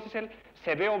entonces él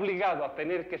se ve obligado a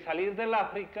tener que salir del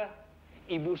África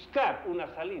y buscar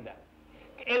una salida.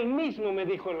 Él mismo me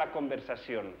dijo en la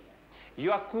conversación,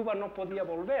 yo a Cuba no podía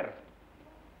volver.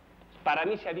 Para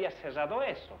mí se había cerrado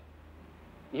eso.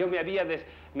 Yo me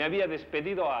había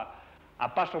despedido a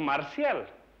paso marcial.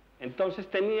 Entonces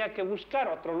tenía que buscar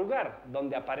otro lugar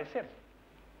donde aparecer.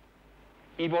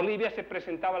 Y Bolivia se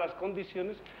presentaba las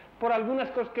condiciones por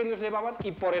algunas cosas que ellos llevaban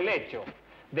y por el hecho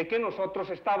de que nosotros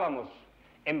estábamos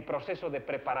en proceso de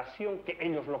preparación que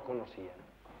ellos lo conocían.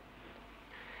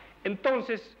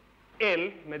 Entonces,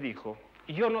 él me dijo,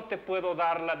 yo no te puedo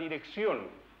dar la dirección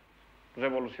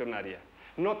revolucionaria,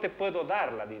 no te puedo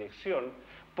dar la dirección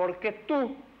porque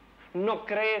tú no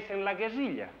crees en la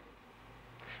guerrilla.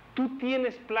 Tú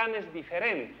tienes planes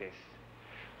diferentes.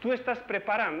 Tú estás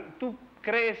preparando, tú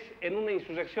crees en una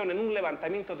insurrección, en un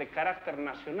levantamiento de carácter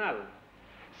nacional,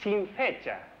 sin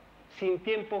fecha, sin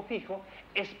tiempo fijo,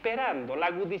 esperando la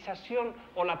agudización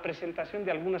o la presentación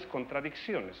de algunas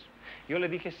contradicciones. Yo le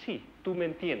dije, sí, tú me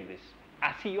entiendes,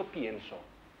 Así yo pienso,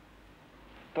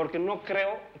 porque no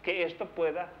creo que esto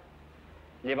pueda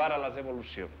llevar a la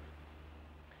revolución.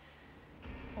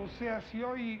 O sea, si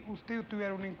hoy usted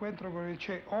tuviera un encuentro con el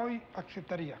Che, hoy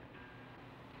aceptaría.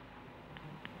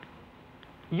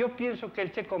 Yo pienso que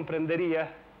el Che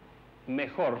comprendería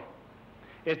mejor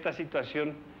esta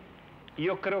situación.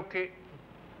 Yo creo que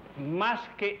más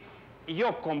que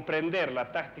yo comprender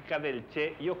la táctica del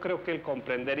Che, yo creo que él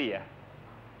comprendería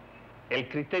el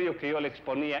criterio que yo le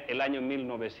exponía el año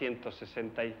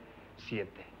 1967.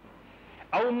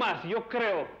 Aún más, yo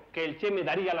creo que el Che me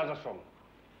daría la razón.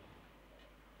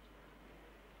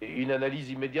 Une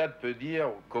analyse immédiate peut dire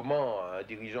comment un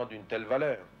dirigeant d'une telle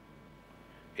valeur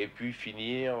ait pu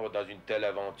finir dans une telle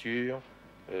aventure,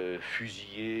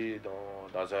 fusillé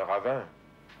dans un ravin.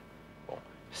 Bon.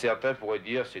 Certains pourraient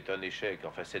dire c'est un échec,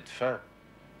 enfin cette fin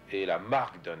est la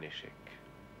marque d'un échec.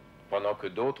 Pendant que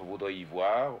d'autres voudraient y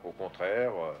voir, au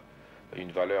contraire,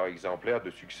 une valeur exemplaire de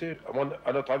succès.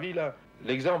 À notre avis, là,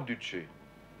 l'exemple du Che,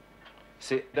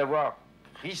 c'est d'avoir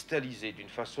cristallisé d'une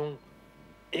façon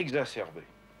exacerbée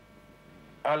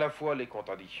à la fois les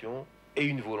contradictions et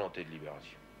une volonté de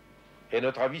libération. Et à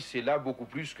notre avis, c'est là beaucoup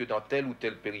plus que dans telle ou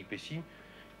telle péripétie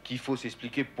qu'il faut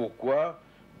s'expliquer pourquoi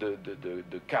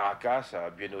de Caracas à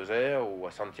Buenos Aires ou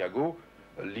à Santiago,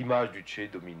 l'image du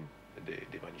Che domine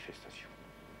des manifestations.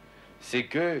 C'est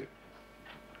que,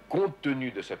 compte tenu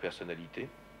de sa personnalité,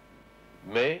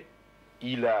 mais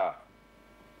il a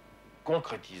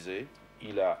concrétisé,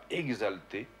 il a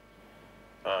exalté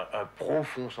un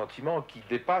profond sentiment qui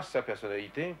dépasse sa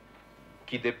personnalité,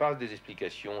 qui dépasse des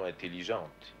explications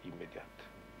intelligentes, immédiates,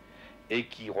 et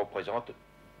qui représente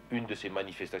une de ces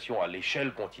manifestations à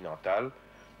l'échelle continentale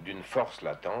d'une force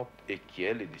latente et qui,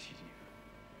 elle, est décisive.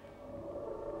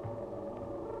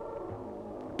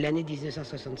 L'année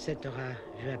 1967 aura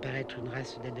vu apparaître une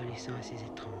race d'adolescents assez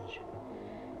étrange.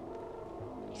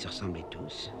 Ils se ressemblaient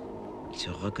tous, ils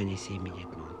se reconnaissaient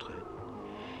immédiatement entre eux.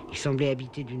 Ils semblaient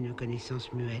habités d'une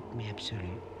connaissance muette mais absolue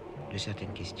de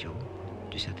certaines questions,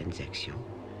 de certaines actions,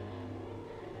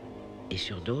 et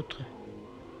sur d'autres,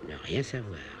 ne rien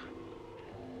savoir.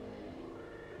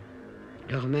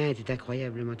 Leurs mains étaient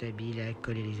incroyablement habiles à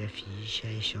coller les affiches,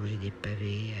 à échanger des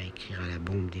pavés, à écrire à la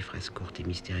bombe des phrases courtes et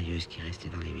mystérieuses qui restaient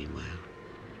dans les mémoires,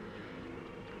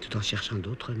 tout en cherchant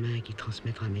d'autres mains qui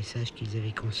transmettent un message qu'ils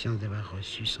avaient conscience d'avoir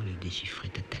reçu sans le déchiffrer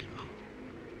totalement.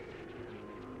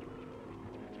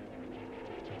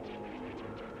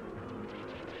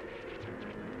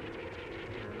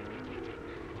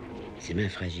 Ces mains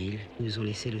fragiles nous ont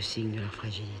laissé le signe de leur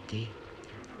fragilité.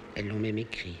 Elles l'ont même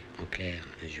écrit en clair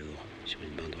un jour sur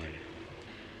une banderole.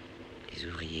 Les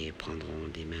ouvriers prendront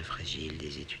des mains fragiles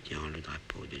des étudiants le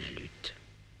drapeau de la lutte.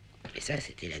 Et ça,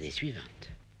 c'était l'année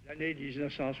suivante. L'année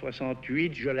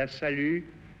 1968, je la salue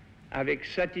avec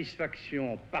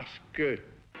satisfaction parce que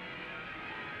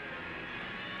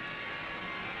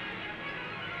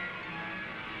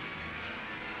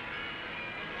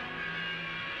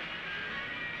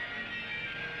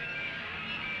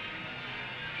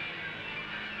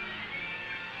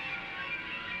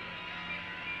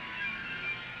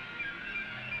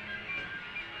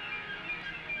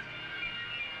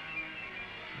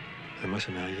moi,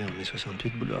 ça m'est arrivé en mai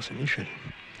 68, boulevard Saint-Michel.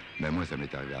 Ben moi, ça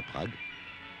m'est arrivé à Prague,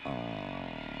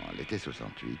 en l'été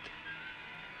 68.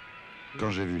 Quand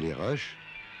j'ai vu les rushs,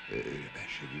 j'ai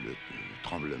vu le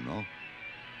tremblement.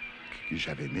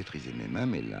 J'avais maîtrisé mes mains,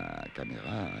 mais la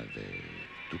caméra avait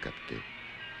tout capté.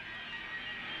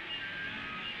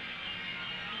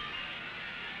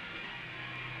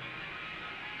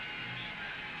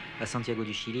 À Santiago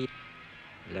du Chili,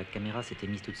 la caméra s'était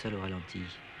mise toute seule au ralenti.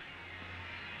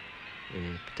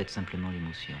 Peut-être simplement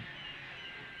l'émotion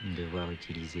de voir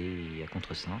utiliser à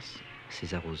contresens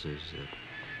ces arroseuses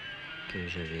que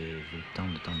j'avais vu tant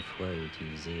de fois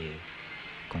utiliser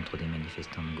contre des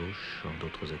manifestants de gauche en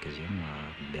d'autres occasions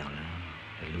à Berlin,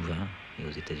 à Louvain et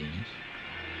aux États-Unis.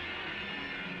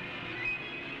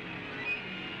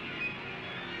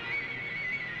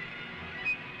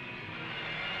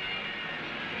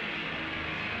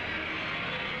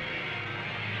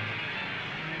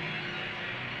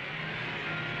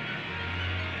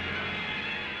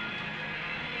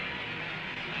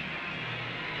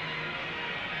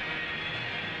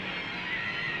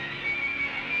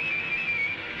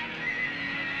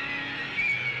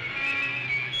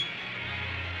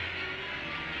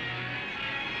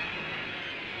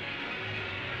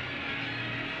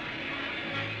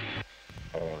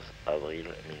 Avril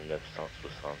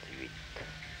 1968.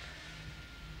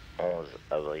 11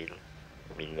 avril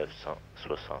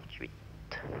 1968.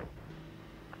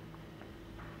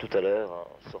 Tout à l'heure,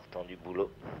 en sortant du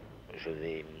boulot, je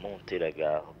vais monter la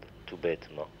garde, tout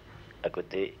bêtement, à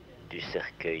côté du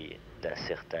cercueil d'un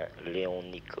certain Léon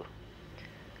Nico,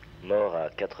 mort à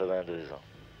 82 ans.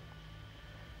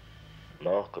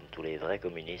 Mort, comme tous les vrais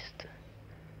communistes,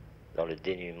 dans le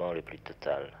dénuement le plus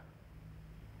total.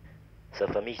 Sa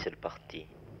famille, c'est le parti.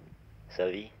 Sa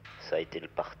vie, ça a été le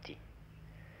parti.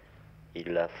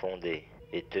 Il l'a fondé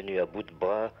et tenu à bout de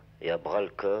bras et à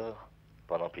bras-le-corps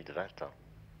pendant plus de 20 ans.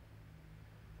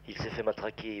 Il s'est fait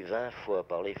matraquer 20 fois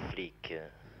par les flics,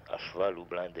 à cheval ou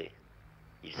blindé.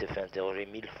 Il s'est fait interroger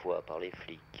 1000 fois par les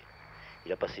flics.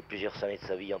 Il a passé plusieurs années de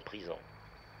sa vie en prison.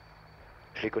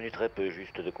 Je l'ai connu très peu,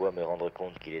 juste de quoi me rendre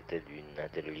compte qu'il était d'une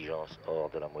intelligence hors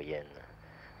de la moyenne,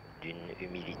 d'une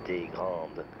humilité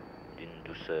grande, d'une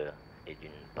douceur et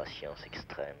d'une patience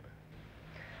extrême.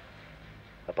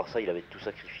 À part ça, il avait tout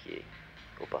sacrifié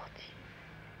au parti,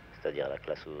 c'est-à-dire à la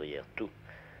classe ouvrière, tout,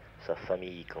 sa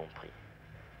famille y compris.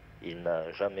 Il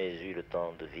n'a jamais eu le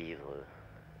temps de vivre,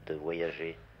 de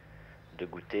voyager, de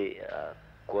goûter à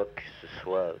quoi que ce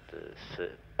soit de ce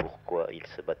pourquoi il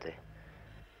se battait.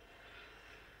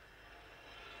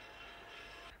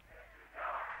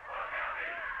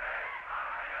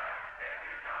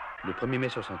 Le 1er mai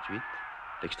 68,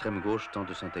 l'extrême gauche tente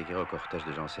de s'intégrer au cortège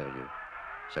de gens sérieux.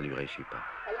 Ça lui réussit pas.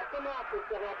 Alors comment on peut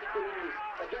faire l'anticommunisme?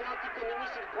 Eh bien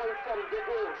l'anticommunisme, il prend une forme de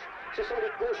gauche. Ce sont les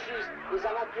gauchistes, les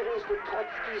aventuristes, les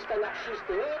trotskistes, anarchistes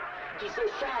et autres qui se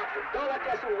chargent dans la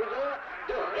classe ouvrière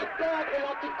de répandre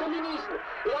l'anticommunisme.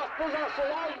 Et en faisant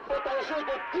cela, ils font un jeu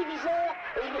de diviseurs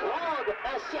et ils rendent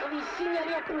un service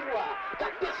signalé au pouvoir. Car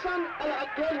personne à l'heure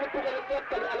actuelle ne pourrait le faire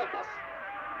à leur place.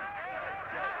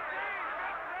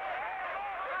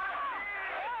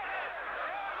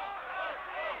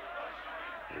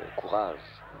 Le courage,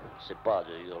 c'est pas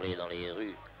de hurler dans les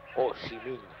rues « Ho Chi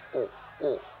Minh, oh,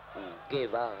 oh » ou «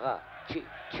 Guevara, chi,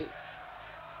 chi ».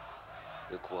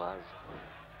 Le courage,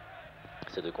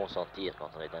 c'est de consentir, quand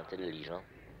on est intelligent,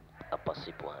 à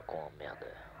passer pour un con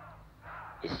emmerdeur.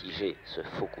 Et si j'ai ce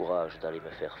faux courage d'aller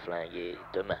me faire flinguer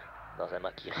demain, dans un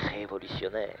maquis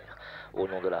révolutionnaire, au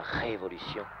nom de la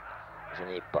révolution, je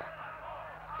n'ai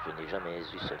jamais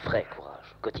eu ce vrai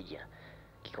courage quotidien,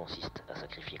 qui consiste à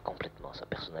sacrifier complètement sa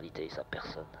personnalité et sa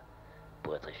personne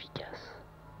pour être efficace.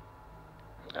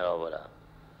 Alors voilà,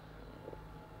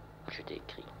 je t'ai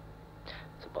écrit.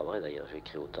 C'est pas vrai d'ailleurs, j'ai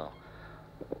écrit autant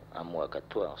à moi qu'à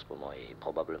toi en ce moment, et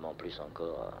probablement plus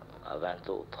encore à 20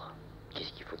 autres.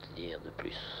 Qu'est-ce qu'il faut te dire de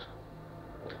plus?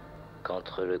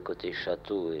 Qu'entre le côté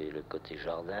château et le côté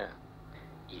jardin,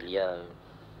 il y a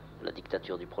la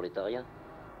dictature du prolétariat.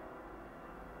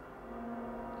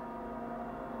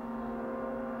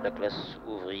 La classe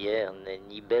ouvrière n'est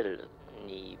ni belle,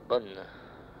 ni bonne,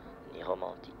 ni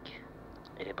romantique.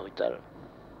 Elle est brutale.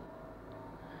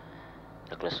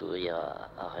 La classe ouvrière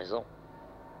a raison.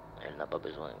 Elle n'a pas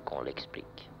besoin qu'on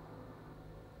l'explique.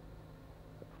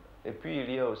 Et puis il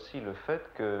y a aussi le fait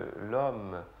que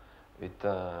l'homme est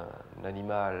un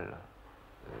animal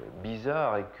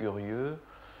bizarre et curieux,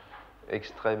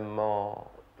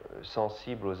 extrêmement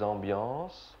sensible aux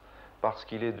ambiances, parce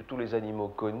qu'il est de tous les animaux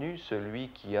connus celui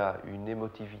qui a une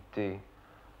émotivité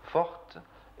forte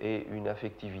et une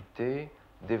affectivité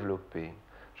développée.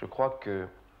 Je crois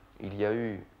qu'il y a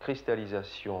eu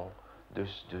cristallisation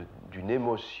d'une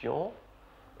émotion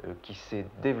qui s'est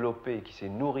développée et qui s'est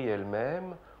nourrie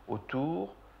elle-même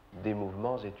autour des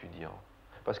mouvements étudiants.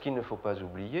 Parce qu'il ne faut pas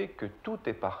oublier que tout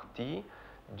est parti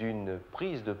d'une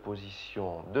prise de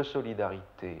position de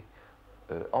solidarité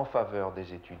en faveur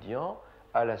des étudiants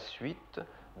à la suite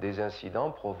des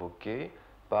incidents provoqués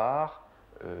par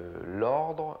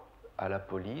l'ordre à la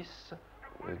police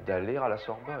d'aller à la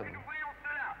Sorbonne.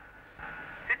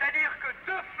 C'est-à-dire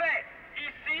que de fait,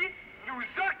 ici, nous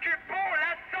occupons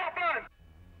la Sorbonne.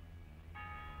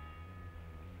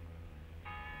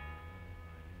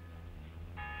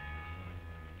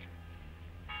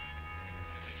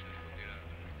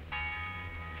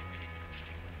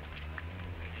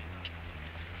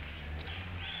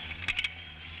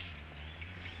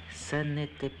 Ça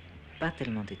n'était pas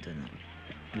tellement étonnant.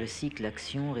 Le cycle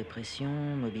action, répression,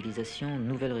 mobilisation,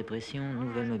 nouvelle répression,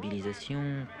 nouvelle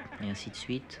mobilisation, et ainsi de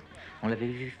suite, on l'avait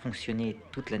vu fonctionner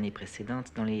toute l'année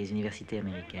précédente dans les universités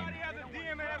américaines.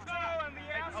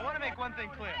 I want to make one thing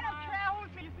clear.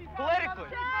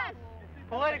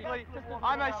 Politically,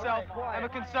 I myself am a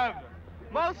conservative.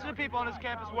 Most of the people on this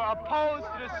campus were opposed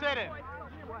to the sit-in.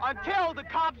 Until the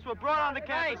cops were brought on the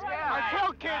campus,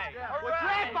 until kids were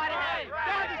dragged by the hair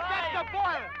down the steps of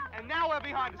boiling, and now we're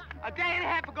behind us. A day and a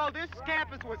half ago, this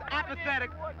campus was apathetic,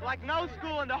 like no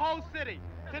school in the whole city.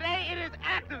 Today, it is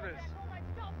activist.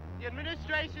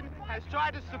 administration has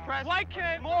tried to suppress one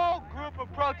small group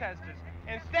of protesters.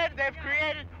 Instead, they've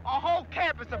created a whole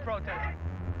campus of protesters.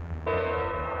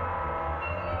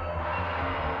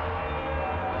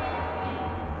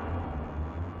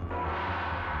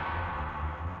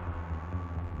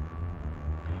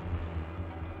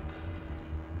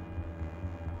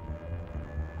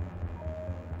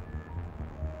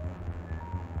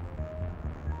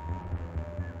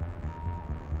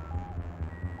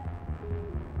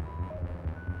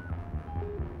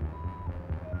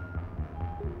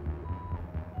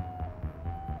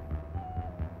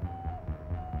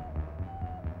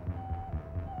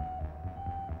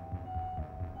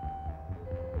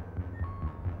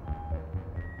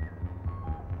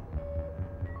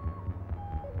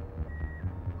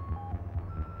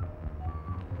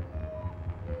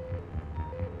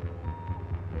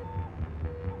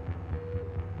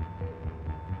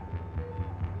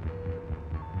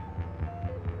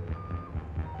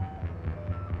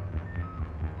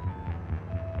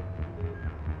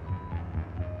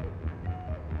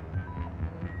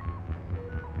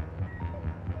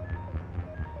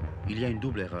 Il y a une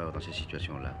double erreur dans ces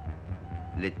situations-là.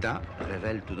 L'État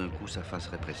révèle tout d'un coup sa face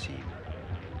répressive,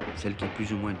 celle qui est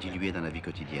plus ou moins diluée dans la vie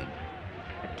quotidienne,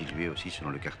 diluée aussi selon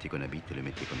le quartier qu'on habite et le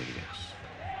métier qu'on exerce.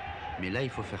 Mais là, il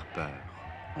faut faire peur.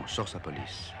 On sort sa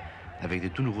police, avec de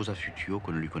tout nouveaux affûtuaux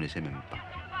qu'on ne lui connaissait même pas.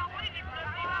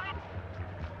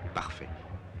 Parfait.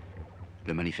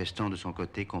 Le manifestant, de son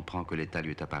côté, comprend que l'État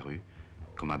lui est apparu,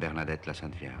 comme à Bernadette la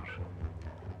Sainte Vierge.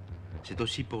 C'est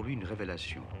aussi pour lui une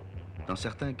révélation. Dans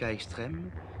certains cas extrêmes,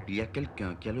 il y a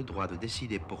quelqu'un qui a le droit de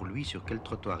décider pour lui sur quel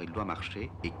trottoir il doit marcher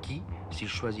et qui, s'il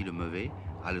choisit le mauvais,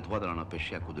 a le droit de l'en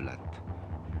empêcher à coups de latte.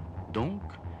 Donc,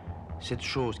 cette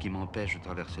chose qui m'empêche de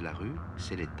traverser la rue,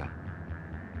 c'est l'État.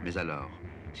 Mais alors,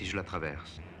 si je la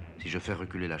traverse, si je fais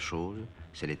reculer la chose,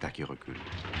 c'est l'État qui recule.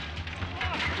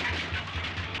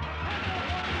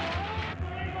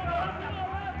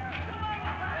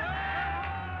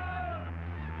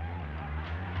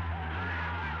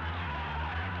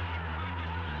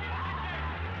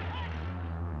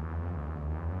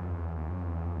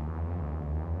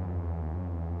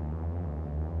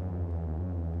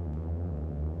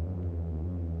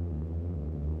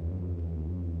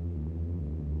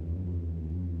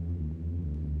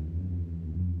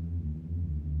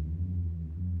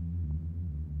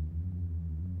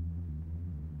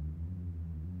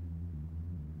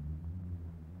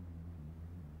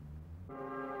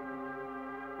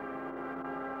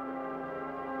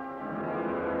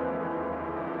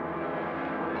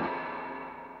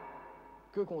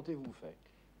 Que comptez-vous faire?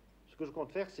 Ce que je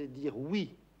compte faire, c'est dire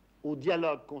oui au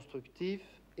dialogue constructif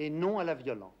et non à la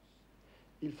violence.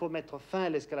 Il faut mettre fin à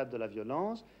l'escalade de la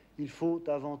violence, il faut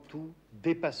avant tout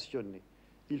dépassionner,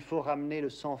 il faut ramener le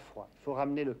sang-froid, il faut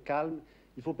ramener le calme,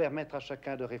 il faut permettre à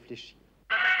chacun de réfléchir.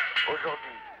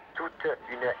 Aujourd'hui, toute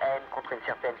une haine contre une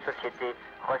certaine société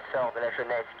ressort de la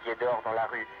jeunesse qui est dehors dans la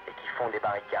rue et qui font des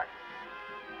barricades.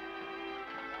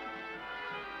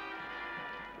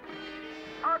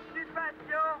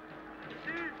 Occupation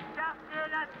du quartier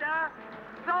latin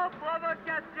sans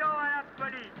provocation à la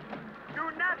police. Nous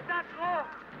n'attaquerons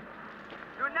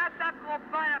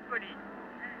pas la police.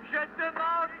 Je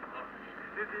demande,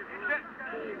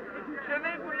 je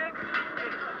vais vous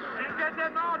l'expliquer. Je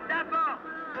demande d'abord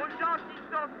aux gens qui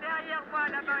sont derrière moi à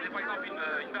la barricade. Par exemple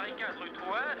une barricade rue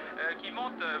Trouin qui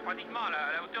monte pratiquement à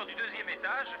la hauteur du 2e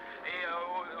étage et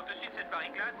au-dessus de cette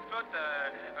barricade flotte,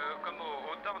 comme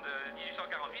au temps de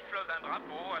 1848, flotte un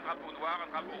drapeau noir, un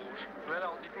drapeau rouge. Mais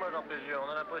alors, dites-moi Jean Pégier, on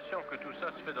a l'impression que tout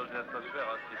ça se fait dans une atmosphère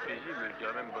assez paisible, je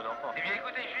dirais même bon enfant. Eh bien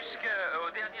écoutez,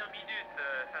 jusqu'aux dernières minutes,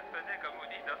 ça se faisait, comme vous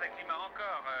dites, dans un climat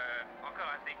encore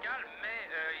assez calme, mais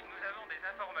nous avons des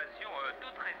informations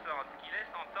toutes récentes qui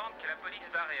laissent entendre que la police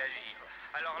va réagir.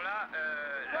 Alors là,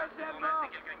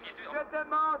 je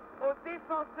demande aux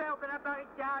défenseurs de la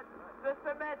barricade de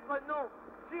se mettre non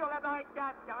sur la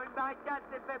barricade, car une barricade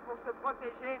c'est fait pour se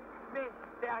protéger, mais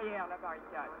derrière la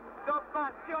barricade. Donc pas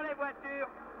sur les voitures,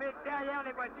 mais derrière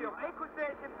les voitures.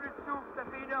 Écoutez, c'est plus souple, ça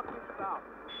fait 1 heure que je parle.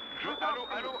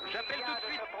 Allô, j'appelle tout de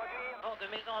suite. De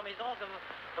maison en maison, comme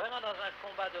vraiment dans un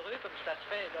combat de rue, comme ça se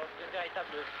fait dans une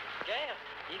véritable guerre.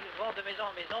 Ils vont de maison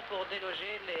en maison pour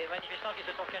déloger les manifestants qui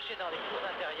se sont cachés dans les cours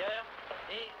intérieures.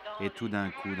 Et tout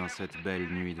d'un coup, dans cette belle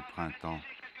nuit de printemps,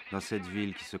 dans cette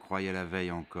ville qui se croyait la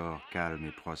veille encore calme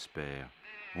et prospère,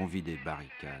 on vit des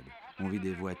barricades, on vit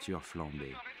des voitures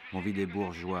flambées, on vit des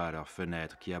bourgeois à leurs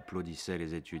fenêtres qui applaudissaient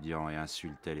les étudiants et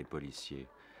insultaient les policiers.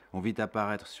 On vit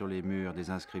apparaître sur les murs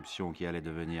des inscriptions qui allaient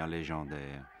devenir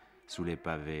légendaires. Sous les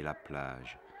pavés, la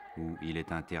plage, où il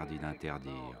est interdit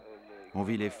d'interdire. On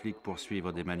vit les flics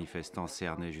poursuivre des manifestants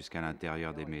cernés jusqu'à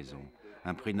l'intérieur des maisons.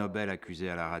 Un prix Nobel accusait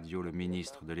à la radio le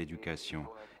ministre de l'Éducation.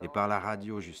 Et par la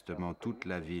radio, justement, toute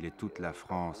la ville et toute la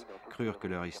France crurent que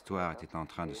leur histoire était en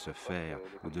train de se faire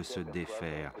ou de se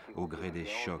défaire au gré des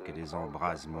chocs et des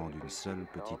embrasements d'une seule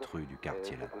petite rue du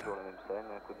quartier latin.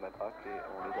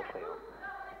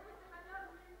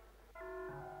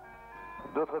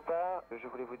 D'autre part, je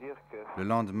voulais vous dire que... Le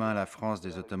lendemain, la France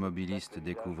des automobilistes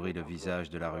découvrit le visage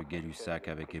de la rue Gay-Lussac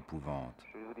avec épouvante.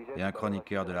 Et un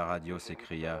chroniqueur de la radio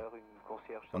s'écria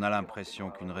 « On a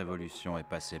l'impression qu'une révolution est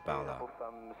passée par là. » La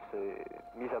femme s'est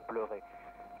mise à pleurer.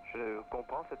 Je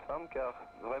comprends cette femme car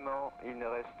vraiment, il ne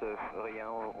reste rien.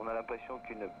 On a l'impression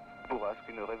qu'une bourrasque,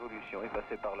 qu'une révolution est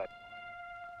passée par là.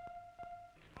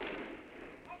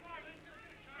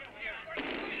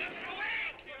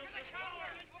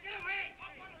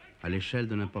 À l'échelle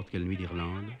de n'importe quelle nuit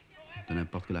d'Irlande, de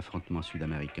n'importe quel affrontement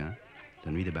sud-américain,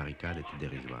 la nuit des barricades était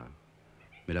dérisoire.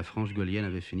 Mais la France gaulienne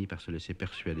avait fini par se laisser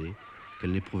persuader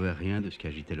qu'elle n'éprouvait rien de ce qui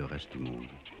agitait le reste du monde.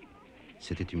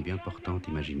 C'était une bien portante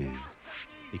imaginaire.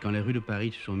 Et quand les rues de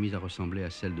Paris se sont mises à ressembler à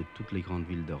celles de toutes les grandes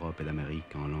villes d'Europe et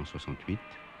d'Amérique en l'an 68,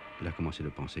 elle a commencé de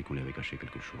penser qu'on lui avait caché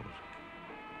quelque chose.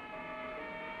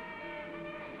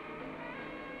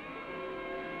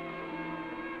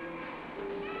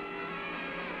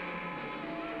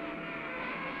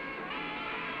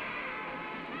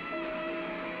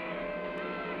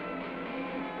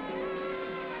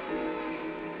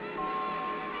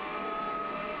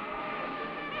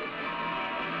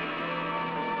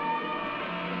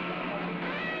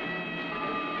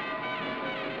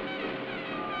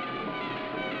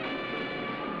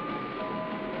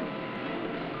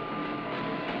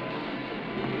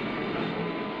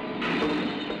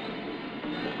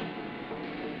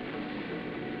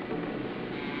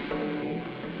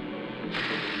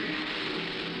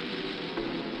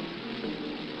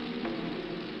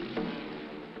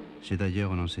 C'est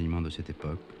d'ailleurs un enseignement de cette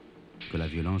époque que la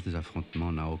violence des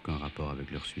affrontements n'a aucun rapport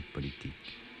avec leur suite politique.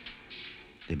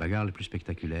 Les bagarres les plus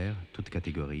spectaculaires, toutes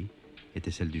catégories,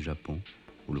 étaient celles du Japon,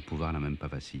 où le pouvoir n'a même pas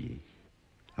vacillé.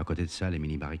 À côté de ça, les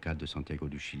mini-barricades de Santiago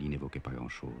du Chili n'évoquaient pas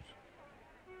grand-chose.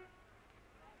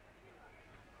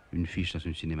 Une fiche dans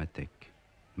une cinémathèque,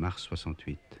 mars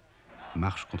 68,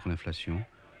 marche contre l'inflation,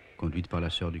 conduite par la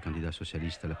sœur du candidat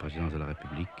socialiste à la présidence de la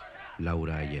République,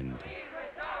 Laura Allende.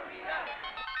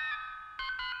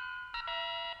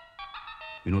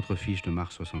 Une autre fiche de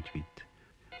mars 68.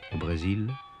 Au Brésil,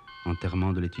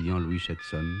 enterrement de l'étudiant Louis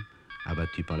Edson,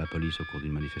 abattu par la police au cours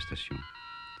d'une manifestation.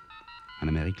 En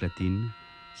Amérique latine,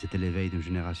 c'était l'éveil d'une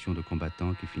génération de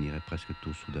combattants qui finiraient presque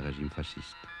tous sous des régimes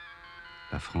fascistes.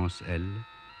 La France, elle,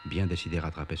 bien décidée à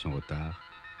rattraper son retard,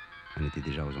 en était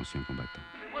déjà aux anciens combattants.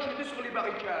 Moi j'étais sur les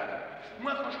barricades.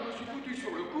 Moi quand je me suis foutu sur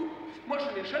le coup, moi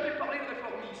je n'ai jamais parlé de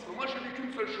réformisme. Moi je n'ai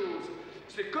qu'une seule chose.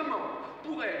 C'est comment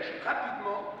pourrais-je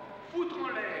rapidement foutre en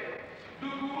l'air De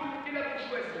Gaulle et la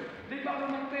bourgeoisie. Les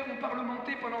parlementaires ont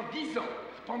parlementé pendant 10 ans.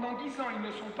 Pendant 10 ans, ils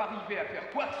ne sont pas arrivés à faire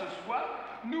quoi que ce soit.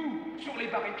 Nous, sur les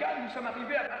barricades, nous sommes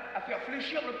arrivés à faire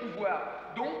fléchir le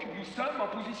pouvoir. Donc, nous sommes en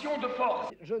position de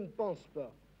force. Je ne pense pas,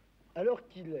 à l'heure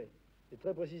qu'il est, et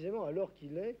très précisément à l'heure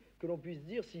qu'il est, que l'on puisse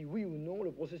dire si oui ou non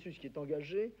le processus qui est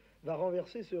engagé va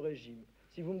renverser ce régime.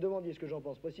 Si vous me demandiez ce que j'en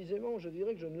pense précisément, je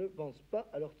dirais que je ne le pense pas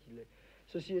à l'heure qu'il est.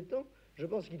 Ceci étant, je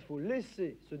pense qu'il faut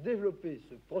laisser se développer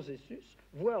ce processus,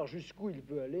 voir jusqu'où il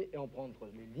peut aller et en prendre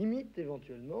les limites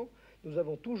éventuellement. Nous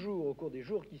avons toujours, au cours des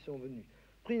jours qui sont venus,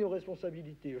 pris nos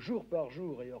responsabilités jour par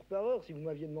jour et heure par heure. Si vous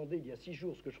m'aviez demandé il y a 6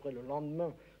 jours ce que je ferais le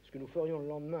lendemain, ce que nous ferions le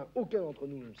lendemain, aucun d'entre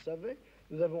nous ne le savait.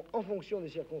 Nous avons, en fonction des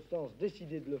circonstances,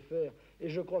 décidé de le faire, et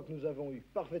je crois que nous avons eu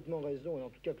parfaitement raison, et en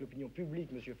tout cas que l'opinion publique,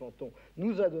 M. Fanton,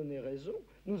 nous a donné raison.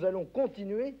 Nous allons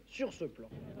continuer sur ce plan.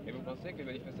 Et vous pensez que les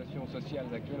manifestations sociales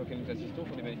actuelles auxquelles nous assistons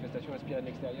sont des manifestations inspirées de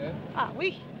l'extérieur? Ah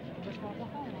oui.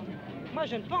 Moi,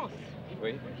 je le pense.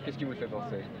 Oui. Qu'est-ce qui vous fait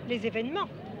penser? Les événements.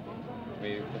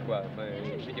 Mais pourquoi? Enfin,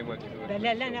 expliquez-moi un petit peu.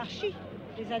 L'anarchie.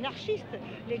 Les anarchistes,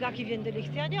 les gars qui viennent de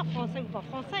l'extérieur, français ou pas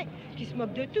français, qui se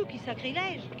moquent de tout, qui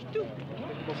sacrilègent, qui tout.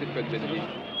 Vous pensez de quoi de Benedict?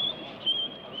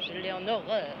 Je l'ai en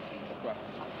horreur. Pourquoi?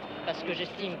 Parce que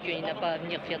j'estime qu'il n'a pas à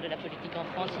venir faire de la politique en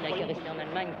France, il n'a qu'à rester en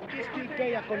Allemagne. Qu'est-ce qu'il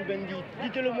paye à Cohn-Bendit?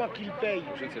 Dites-le-moi qu'il paye.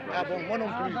 Je ne sais pas. Ah bon, moi non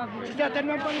plus. C'est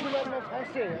certainement pas le gouvernement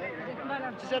français.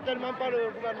 C'est certainement pas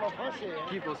le gouvernement français.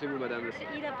 Qui pensez-vous, madame?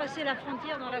 Il a passé la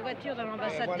frontière dans la voiture de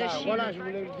l'ambassade de Chine. Voilà, je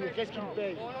voulais le dire. Qu'est-ce qu'il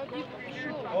paye?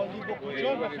 On dit beaucoup de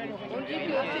choses.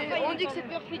 On dit que c'est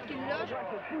Perfit qui le loge.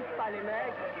 On ne pousse pas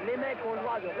les mecs ont le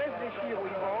droit de réfléchir où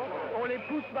ils vont, on les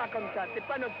pousse pas comme ça, c'est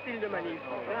pas notre style de manif.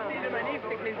 Notre style de manif,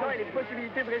 c'est que les gens temps et les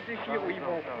possibilités de réfléchir où ils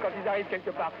vont quand ils arrivent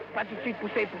quelque part. Pas tout de suite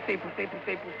pousser comme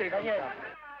ça.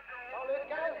 Dans le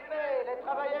 15 mai, les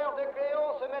travailleurs de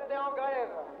Cléon se mettaient en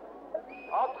grève,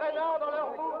 entraînant dans leur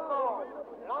mouvement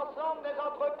l'ensemble des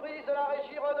entreprises de la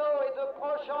régie Renault et de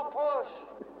proche en proche,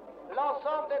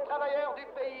 l'ensemble des travailleurs du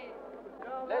pays.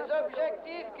 Les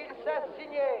objectifs qu'ils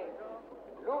s'assignaient,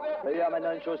 l'ouverture... Mais il y a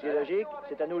maintenant une chose qui est logique,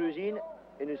 c'est à nous l'usine,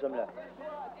 et nous sommes là.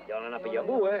 Et on en a payé un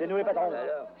bout, hein. C'est nous les patrons.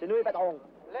 C'est nous les patrons.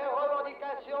 Les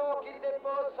revendications qu'ils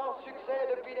déposent sans succès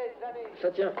depuis des années.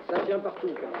 Ça tient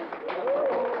partout.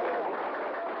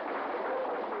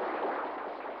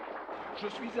 Je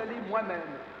suis allé moi-même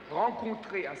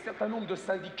rencontrer un certain nombre de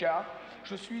syndicats,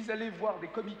 je suis allé voir des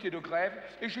comités de grève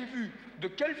et j'ai vu de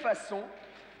quelle façon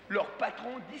leurs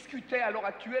patrons discutaient à l'heure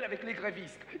actuelle avec les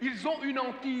grévistes. Ils ont une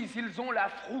hantise, ils ont la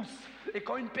frousse. Et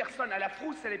quand une personne a la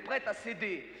frousse, elle est prête à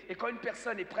céder. Et quand une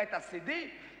personne est prête à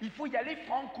céder, il faut y aller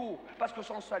franco. Parce que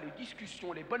sans ça, les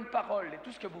discussions, les bonnes paroles et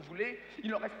tout ce que vous voulez,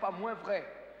 il n'en reste pas moins vrai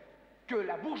que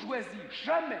la bourgeoisie,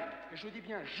 jamais, et je dis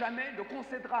bien jamais, ne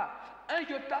concédera un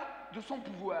iota de son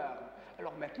pouvoir.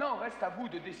 Alors maintenant, reste à vous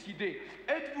de décider.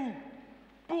 Êtes-vous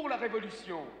pour la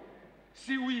révolution?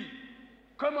 Si oui,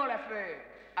 comment la faire?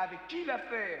 Avec qui la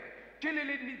faire? Quel est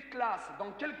l'ennemi de classe?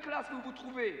 Dans quelle classe vous vous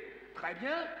trouvez? Très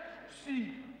bien.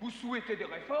 Si vous souhaitez des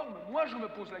réformes, moi je me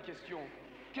pose la question.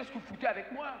 Qu'est-ce que vous foutez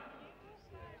avec moi?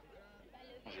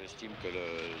 J'estime que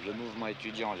le mouvement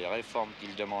étudiant, les réformes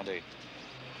qu'il demandait,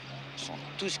 sont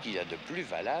tout ce qu'il y a de plus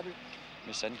valable,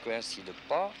 mais ça ne coïncide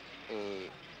pas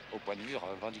au point de vue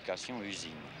revendication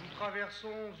usine. Nous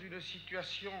traversons une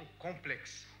situation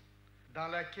complexe dans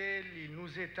laquelle il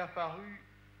nous est apparu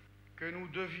que nous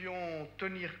devions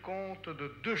tenir compte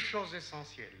de deux choses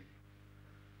essentielles.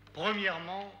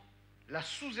 Premièrement, la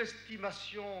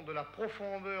sous-estimation de la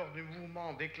profondeur du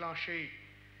mouvement déclenché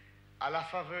à la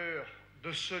faveur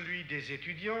de celui des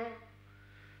étudiants.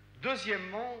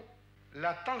 Deuxièmement,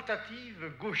 la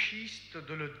tentative gauchiste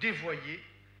de le dévoyer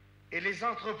et les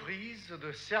entreprises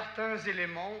de certains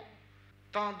éléments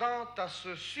tendant à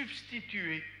se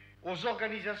substituer aux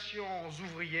organisations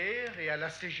ouvrières et à la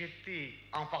CGT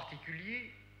en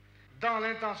particulier, dans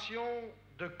l'intention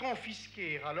de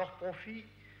confisquer à leur profit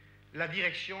la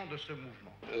direction de ce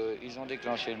mouvement. Ils ont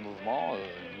déclenché le mouvement,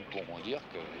 nous pourrons dire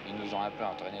qu'ils nous ont un peu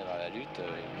entraînés dans la lutte,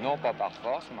 non pas par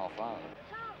force, mais enfin,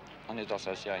 en étant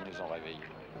sincères, ils nous ont réveillés.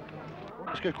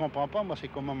 Ce que je ne comprends pas, moi, c'est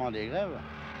qu'au moment des grèves,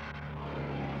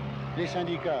 les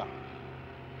syndicats,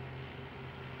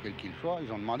 quels qu'ils soient,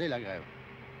 ils ont demandé la grève.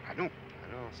 Ah non,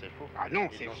 c'est faux. Ah non,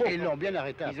 c'est faux. Et ils l'ont bien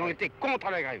arrêté. Ils ont été contre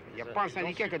la grève. Il n'y a pas un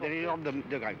syndicat qui a donné l'ordre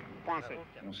de grève. Pas un seul.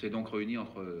 On s'est donc réunis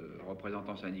entre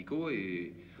représentants syndicaux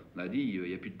et on a dit il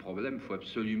n'y a plus de problème, il faut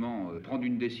absolument prendre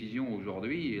une décision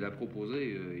aujourd'hui et la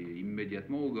proposer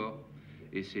immédiatement aux gars.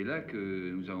 Et c'est là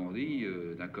que nous avons dit,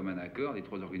 d'un commun accord, les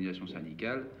trois organisations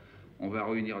syndicales, on va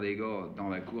réunir les gars dans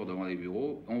la cour devant les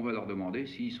bureaux, on va leur demander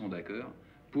s'ils sont d'accord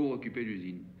pour occuper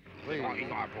l'usine. Oui,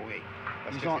 ils ont approuvé.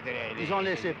 Ils ont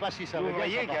laissé pas si ça veut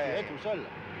dire, ça partirait tout seul.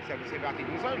 C'est parti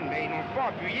tout seul, mais ils n'ont pas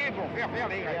appuyé pour faire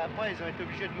les grèves. Et après, ils ont été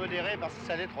obligés de modérer parce que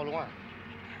ça allait trop loin.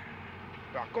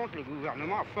 Par contre, le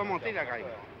gouvernement a fomenté la grève.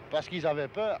 Parce qu'ils avaient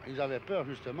peur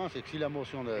justement, c'est que si la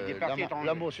motion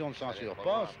de censure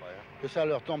passe, que ça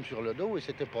leur tombe sur le dos, et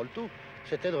c'était pas le tout.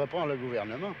 C'était de reprendre le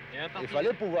gouvernement. Il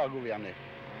fallait pouvoir gouverner.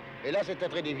 Et là, c'était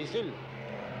très difficile.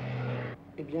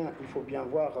 Eh bien, il faut bien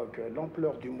voir que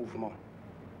l'ampleur du mouvement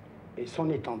et son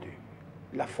étendue,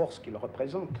 la force qu'il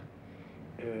représente,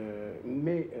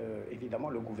 met évidemment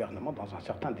le gouvernement dans un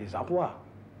certain désarroi.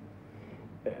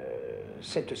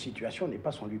 Cette situation n'est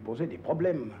pas sans lui poser des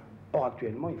problèmes. Or,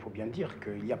 actuellement, il faut bien dire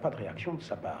qu'il n'y a pas de réaction de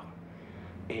sa part.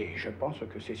 Et je pense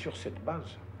que c'est sur cette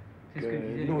base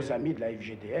que nos amis de la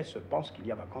FGDS pensent qu'il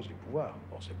y a vacance du pouvoir.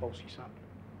 Or, c'est pas aussi simple.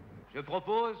 Je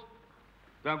propose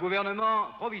qu'un gouvernement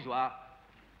provisoire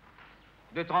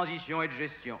de transition et de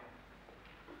gestion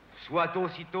soit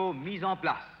aussitôt mis en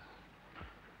place.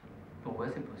 Pourquoi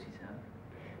c'est pas aussi simple?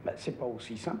 Ben, c'est pas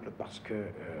aussi simple parce que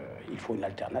il faut une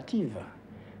alternative.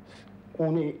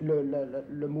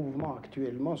 Le mouvement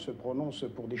actuellement se prononce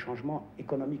pour des changements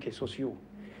économiques et sociaux.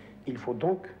 Il faut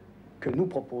donc que nous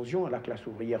proposions à la classe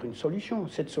ouvrière une solution.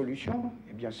 Cette solution,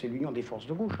 eh bien, c'est l'union des forces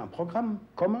de gauche, un programme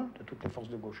commun de toutes les forces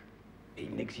de gauche. Et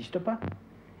il n'existe pas.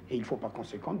 Et il faut par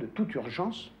conséquent, de toute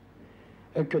urgence,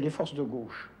 que les forces de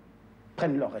gauche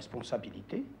prennent leurs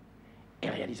responsabilités et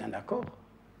réalisent un accord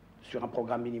sur un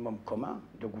programme minimum commun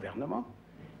de gouvernement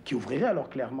qui ouvrirait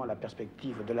alors clairement la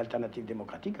perspective de l'alternative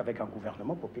démocratique avec un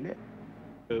gouvernement populaire.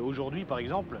 Aujourd'hui, par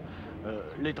exemple,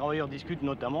 les travailleurs discutent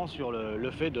notamment sur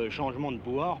le fait de changement de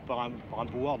pouvoir par un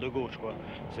pouvoir de gauche, quoi.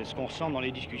 C'est ce qu'on ressent dans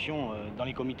les discussions, dans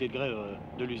les comités de grève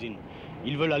de l'usine.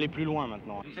 Ils veulent aller plus loin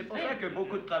maintenant. C'est pour ça que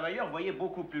beaucoup de travailleurs voyaient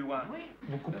beaucoup plus loin. Oui.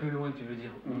 Beaucoup plus loin, tu veux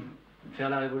dire où? Faire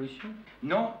la révolution?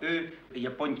 Non, il n'y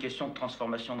a pas une question de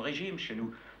transformation de régime chez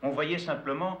nous. On voyait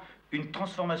simplement une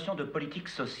transformation de politique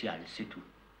sociale, c'est tout.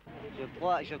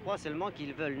 Je crois seulement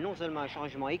qu'ils veulent non seulement un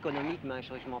changement économique, mais un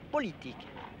changement politique.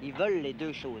 Ils veulent les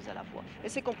deux choses à la fois. Et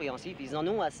c'est compréhensif, ils en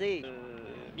ont assez.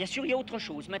 Bien sûr, il y a autre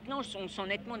chose. Maintenant, on sent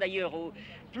nettement d'ailleurs,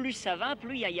 plus ça va,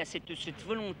 plus il y a cette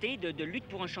volonté de lutte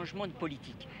pour un changement de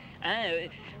politique. Hein,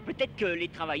 peut-être que les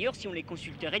travailleurs, si on les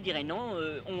consulterait, diraient non,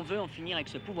 on veut en finir avec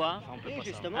ce pouvoir. On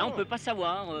ne peut pas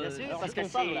savoir. Bien sûr, parce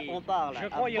qu'on parle à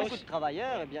beaucoup de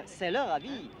travailleurs, eh bien, c'est leur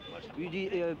avis.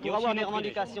 Pour avoir des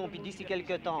revendications, puis d'ici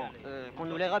quelques temps, qu'on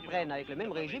nous les reprenne avec le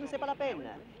même régime, c'est pas la peine.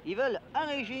 Ils veulent un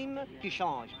régime qui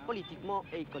change politiquement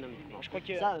et économiquement.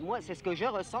 Ça, moi, c'est ce que je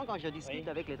ressens quand je discute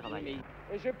avec les travailleurs.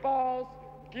 Et je pense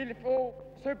qu'il faut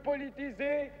se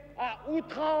politiser à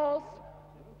outrance,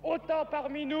 autant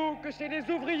parmi nous que chez les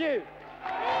ouvriers.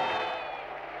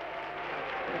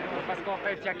 Parce qu'en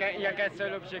fait, il n'y a qu'un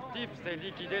seul objectif, c'est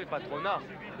liquider le patronat.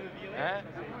 Hein?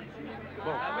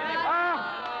 Bon.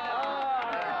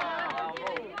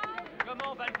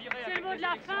 Comment on va le virer? C'est le mot de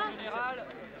la fin.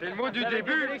 C'est le mot du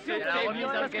début.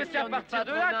 Parce que c'est à partir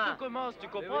de là que tout commence, tu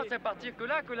comprends? C'est à partir de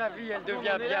là que la vie, elle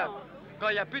devient bien. Quand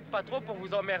il n'y a plus de patron pour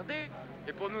vous emmerder,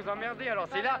 et pour nous emmerder, alors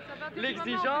c'est là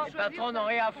l'exigence. Le patron n'en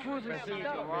rien à foutre aussi.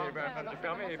 Tu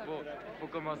permets, il faut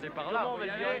commencer par là. Comment on va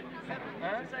le virer?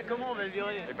 Comment on va le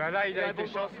virer? Eh ben là, il a été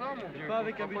chancelant, mon vieux. Pas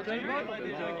avec un bulletin de vote,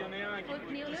 déjà qu'il y en ait un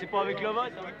qui... C'est pas avec le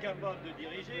vote. Il est capable de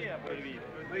diriger après lui.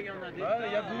 Oui, il y en a des...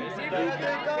 Il y a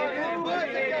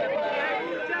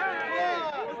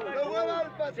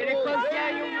C'est les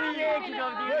conseils ouvriers qui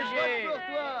doivent diriger.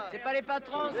 C'est pas les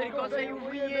patrons, c'est les conseils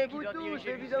ouvriers qui doivent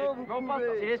diriger. Évidemment, vous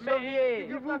pouvez. C'est les soviets.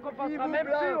 On ne pensera même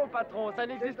plus au patron. Ça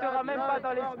n'existera même pas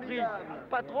dans l'esprit.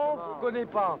 Patron, on ne connaît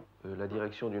pas. La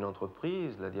direction d'une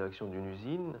entreprise, la direction d'une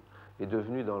usine est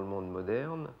devenue dans le monde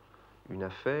moderne une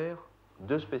affaire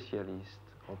de spécialistes.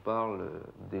 On parle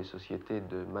des sociétés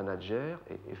de managers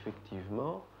et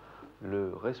effectivement,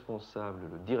 le responsable,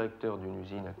 le directeur d'une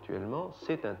usine actuellement,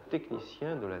 c'est un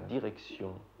technicien de la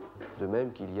direction. De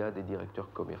même qu'il y a des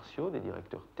directeurs commerciaux, des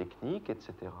directeurs techniques,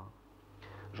 etc.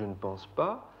 Je ne pense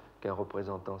pas qu'un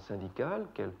représentant syndical,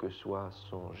 quel que soit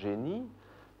son génie,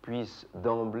 puisse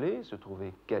d'emblée se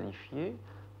trouver qualifié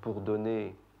pour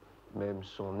donner même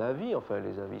son avis, enfin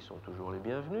les avis sont toujours les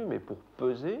bienvenus, mais pour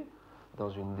peser dans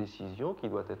une décision qui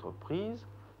doit être prise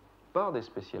par des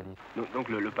spécialistes. Donc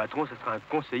le patron, ce sera un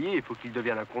conseiller, il faut qu'il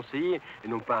devienne un conseiller, et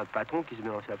non pas un patron qui se met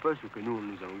dans sa poche, que nous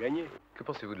allons gagner. Que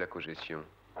pensez-vous de la cogestion?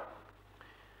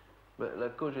 La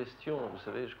cogestion, vous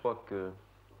savez, je crois que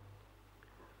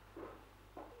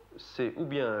c'est ou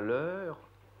bien l'heure,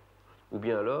 ou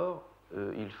bien alors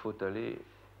il faut aller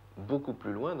beaucoup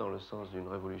plus loin dans le sens d'une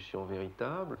révolution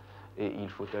véritable, et il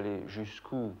faut aller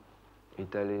jusqu'où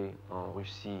est allé en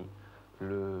Russie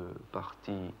le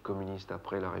parti communiste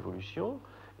après la Révolution,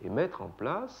 et mettre en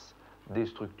place des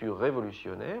structures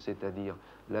révolutionnaires, c'est-à-dire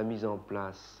la mise en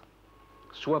place,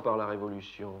 soit par la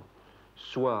Révolution,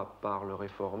 soit par le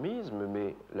réformisme,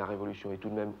 mais la Révolution est tout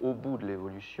de même au bout de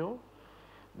l'évolution,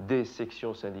 des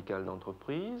sections syndicales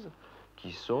d'entreprise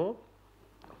qui sont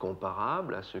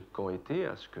comparables à ce qu'ont été,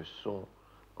 à ce que sont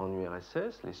en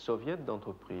URSS les soviets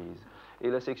d'entreprise. Et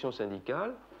la section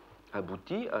syndicale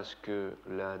aboutit à ce que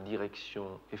la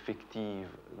direction effective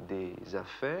des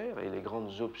affaires et les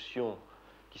grandes options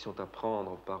qui sont à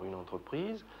prendre par une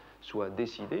entreprise soient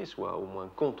décidées, soient au moins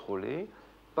contrôlées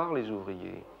par les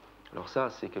ouvriers. Alors ça,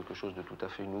 c'est quelque chose de tout à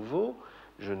fait nouveau.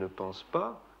 Je ne pense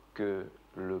pas que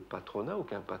le patronat,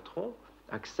 aucun patron,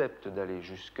 accepte d'aller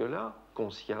jusque-là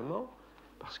consciemment,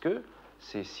 parce que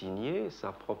c'est signer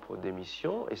sa propre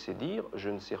démission et c'est dire « je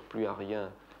ne sers plus à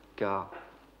rien qu'à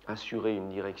assurer une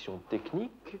direction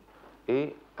technique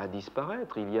et à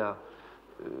disparaître ». Il y a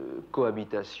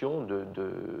cohabitation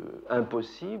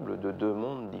impossible de deux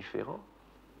mondes différents.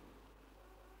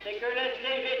 C'est que la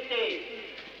CGT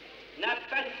n'a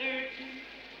pas su,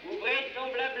 ou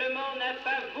vraisemblablement n'a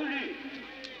pas voulu,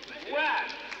 voir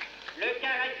le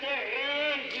caractère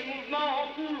réel du mouvement en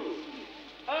cours.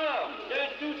 Or, de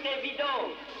toute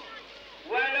évidence,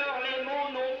 ou alors les mots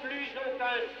n'ont plus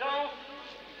aucun sens,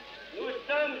 nous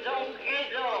sommes en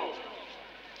présence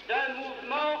d'un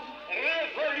mouvement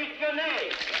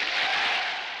révolutionnaire.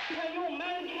 Voyons,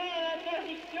 malgré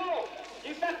l'interdiction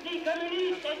du Parti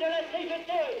communiste et de la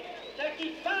CGT, ce qui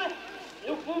se passe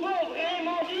nous pouvons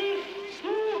vraiment dire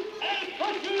tout est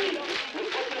possible. Le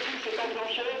processus est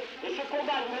enclenché et ce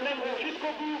combat nous le mènerons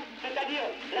jusqu'au bout, c'est-à-dire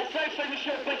la seule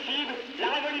solution possible, la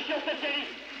révolution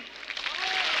socialiste.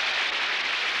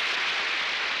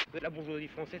 La bourgeoisie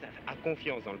française a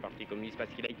confiance dans le Parti communiste parce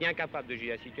qu'il est bien capable de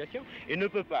gérer la situation et ne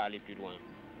peut pas aller plus loin.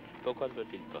 Pourquoi ne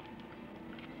peut-il pas?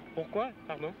 Pourquoi,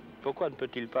 pardon? Pourquoi ne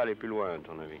peut-il pas aller plus loin, à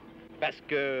ton avis? Parce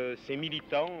que ces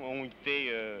militants ont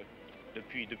été,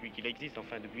 depuis qu'il existe,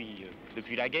 enfin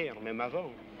depuis la guerre, même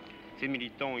avant, ces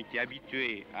militants ont été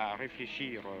habitués à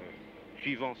réfléchir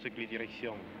suivant ce que les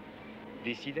directions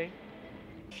décidaient.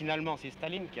 Finalement, c'est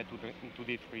Staline qui a tout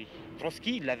détruit.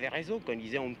 Trotsky, il avait raison quand il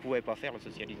disait on ne pouvait pas faire le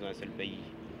socialisme dans un seul pays.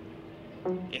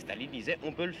 Et Staline disait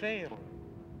on peut le faire.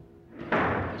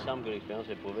 Il me semble que l'expérience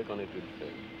ait prouvé qu'on ait pu le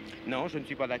faire. Non, je ne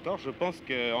suis pas d'accord. Je pense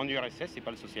qu'en URSS, c'est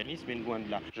pas le socialisme, mais loin de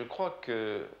là. Je crois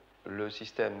que le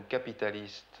système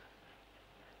capitaliste,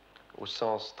 au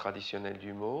sens traditionnel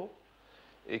du mot,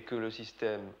 et que le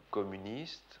système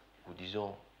communiste, ou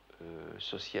disons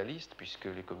socialiste, puisque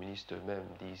les communistes eux-mêmes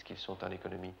disent qu'ils sont en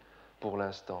économie pour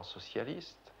l'instant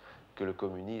socialiste, que le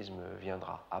communisme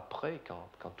viendra après,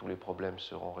 quand tous les problèmes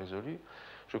seront résolus.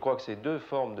 Je crois que ces deux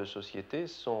formes de société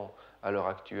sont, à l'heure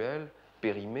actuelle,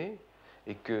 périmées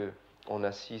et qu'on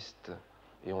assiste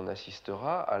et on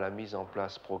assistera à la mise en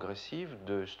place progressive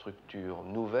de structures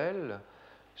nouvelles,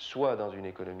 soit dans une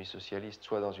économie socialiste,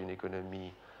 soit dans une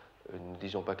économie, ne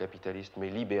disons pas capitaliste,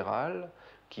 mais libérale,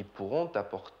 qui pourront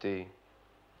apporter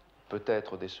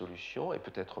peut-être des solutions et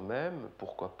peut-être même,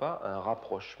 pourquoi pas, un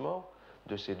rapprochement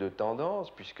de ces deux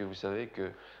tendances, puisque vous savez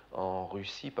qu'en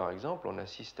Russie, par exemple, on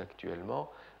assiste actuellement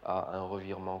à un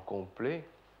revirement complet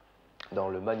dans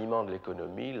le maniement de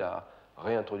l'économie, la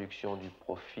réintroduction du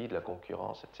profit, de la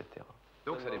concurrence, etc.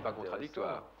 Donc ça n'est pas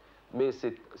contradictoire. Mais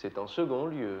c'est en second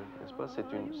lieu, n'est-ce pas? C'est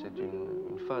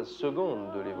une phase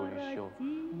seconde de l'évolution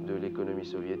de l'économie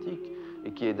soviétique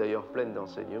et qui est d'ailleurs pleine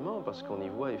d'enseignements parce qu'on y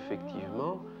voit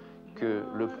effectivement que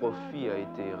le profit a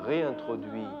été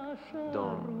réintroduit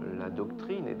dans la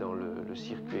doctrine et dans le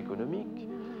circuit économique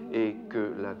et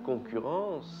que la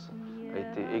concurrence a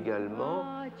été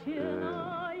également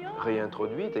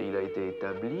réintroduite et il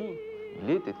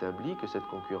est établi que cette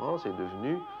concurrence est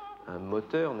devenue un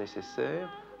moteur nécessaire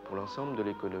pour l'ensemble de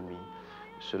l'économie.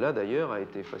 Cela d'ailleurs a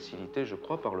été facilité, je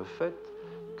crois, par le fait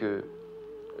que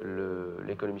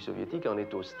l'économie soviétique en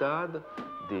est au stade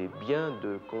des biens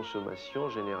de consommation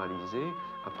généralisés,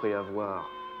 après avoir,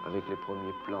 avec les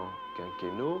premiers plans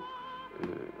quinquennaux,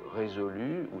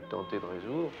 résolu ou tenté de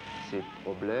résoudre ces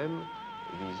problèmes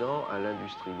visant à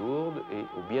l'industrie lourde et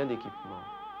aux biens d'équipement.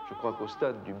 Je crois qu'au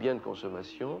stade du bien de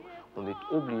consommation, on est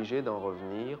obligé d'en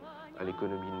revenir à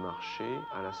l'économie de marché,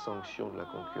 à la sanction de la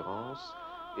concurrence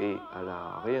et à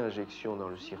la réinjection dans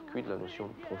le circuit de la notion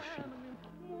de profit.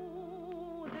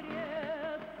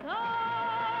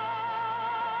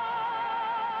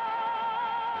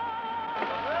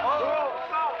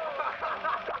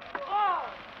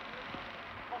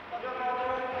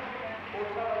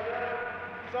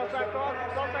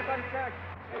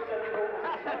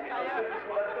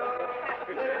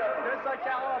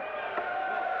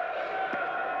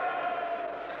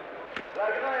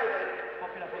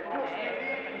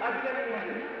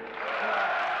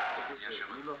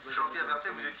 Jean-Pierre Berthet,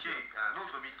 vous étiez à un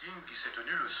autre meeting qui s'est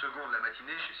tenu le second de la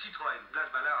matinée chez Citroën, place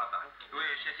Ballard à Paris. Oui,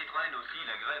 chez Citroën aussi,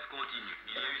 la grève continue.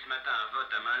 Il y a eu ce matin un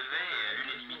vote à main levée et à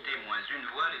l'unanimité moins une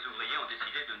voix, les ouvriers ont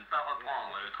décidé de ne pas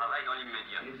reprendre le travail dans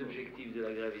l'immédiat. Les objectifs de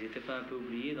la grève, ils n'étaient pas un peu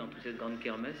oubliés dans toute cette grande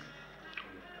kermesse?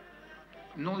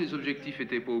 Non, les objectifs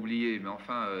n'étaient pas oubliés, mais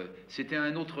enfin, c'était à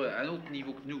un autre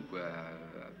niveau que nous, quoi.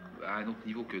 À un autre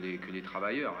niveau que les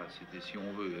travailleurs, c'était, si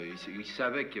on veut. Ils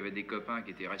savaient qu'il y avait des copains qui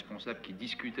étaient responsables, qui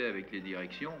discutaient avec les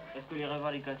directions. Est-ce que les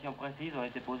revendications précises ont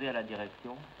été posées à la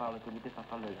direction par le comité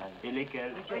central de grève? Et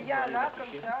lesquelles? Il y a là,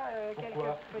 comme ça, quelques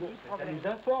petits Ça problèmes. nous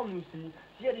informe aussi.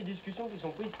 S'il y a des discussions qui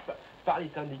sont prises par les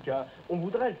syndicats, on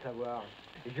voudrait le savoir.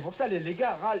 Et c'est pour ça que les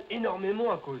gars râlent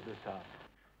énormément à cause de ça.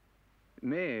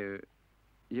 Mais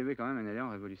il y avait quand même un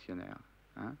élan révolutionnaire.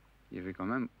 Hein? Il y avait quand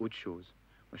même autre chose.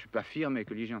 Moi, je peux affirmer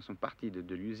que les gens sont partis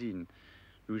de l'usine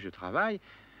où je travaille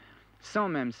sans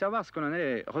même savoir ce qu'on en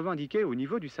allait revendiquer au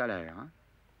niveau du salaire. Hein?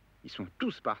 Ils sont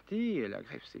tous partis et la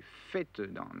grève s'est faite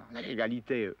dans la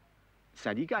légalité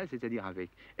syndicale, c'est-à-dire avec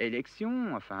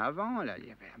élection, enfin avant, là, il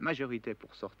y avait la majorité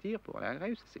pour sortir, pour la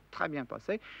grève, ça s'est très bien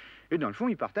passé. Et dans le fond,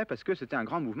 ils partaient parce que c'était un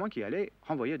grand mouvement qui allait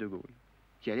renvoyer De Gaulle,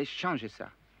 qui allait changer ça.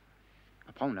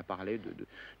 Après, on a parlé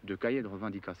de cahiers de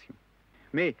revendications.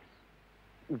 Mais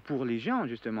ou pour les gens,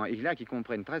 justement, et là, qui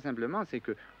comprennent très simplement, c'est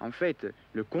que, en fait,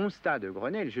 le constat de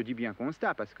Grenelle, je dis bien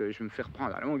constat, parce que je me fais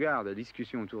reprendre à longueur de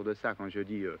discussion autour de ça, quand je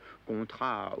dis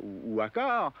contrat ou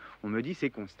accord, on me dit c'est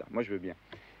constat. Moi, je veux bien.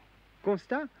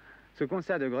 Constat, ce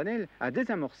constat de Grenelle a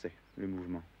désamorcé le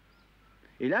mouvement.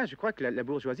 Et là, je crois que la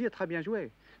bourgeoisie a très bien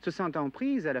joué. Se sentant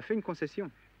prise, elle a fait une concession.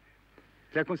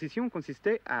 La concession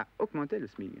consistait à augmenter le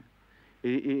SMIC.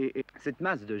 Et cette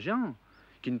masse de gens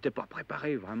qui n'étaient pas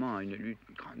préparés vraiment à une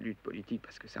grande lutte politique,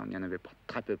 parce que ça, on y en avait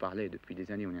très peu parlé depuis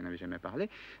des années, on n'y en avait jamais parlé,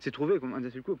 s'est trouvé d'un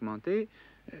seul coup augmenté,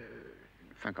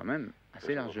 enfin quand même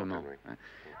assez largement. Hein.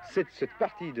 Cette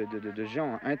partie de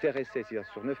gens intéressés, c'est-à-dire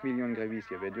sur 9 millions de grévistes,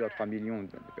 il y avait 2 à 3 millions de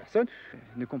personnes,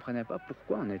 ne comprenaient pas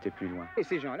pourquoi on était plus loin. Et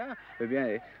ces gens-là, eh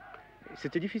bien,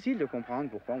 c'était difficile de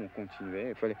comprendre pourquoi on continuait.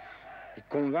 Il fallait les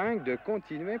convaincre de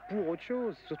continuer pour autre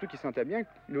chose. Surtout qu'ils sentaient bien que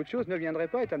l'autre chose ne viendrait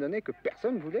pas, étant donné que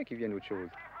personne ne voulait qu'il vienne autre chose.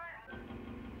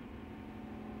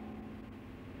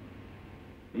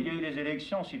 Il y a eu les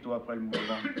élections sitôt après le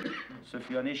mouvement. Ce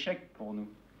fut un échec pour nous.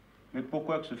 Mais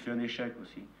pourquoi que ce fut un échec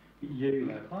aussi? Il y a eu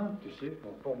la crainte, tu sais,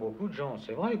 pour beaucoup de gens,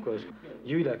 c'est vrai, quoi.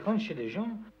 Il y a eu la crainte chez les gens.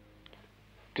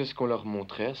 Qu'est-ce qu'on leur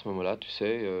montrait à ce moment-là, tu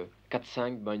sais,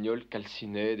 4-5 bagnoles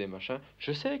calcinées, des machins.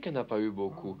 Je sais qu'il n'y en a pas eu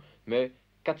beaucoup, mais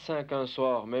 4-5 un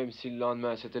soir, même si le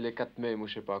lendemain c'était les 4 mai ou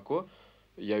je sais pas quoi,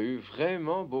 il y a eu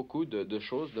vraiment beaucoup de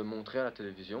choses de montrer à la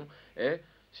télévision. Et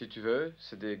si tu veux,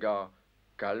 c'est des gars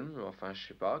calmes, enfin je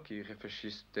sais pas, qui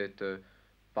réfléchissent peut-être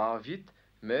pas vite,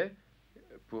 mais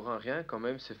pour un rien quand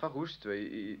même c'est farouche, si tu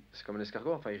veux, c'est comme un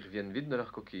escargot, enfin ils reviennent vite de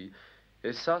leur coquille.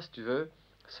 Et ça, si tu veux,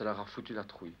 ça leur a foutu la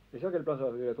trouille. C'est sûr quelle place ça a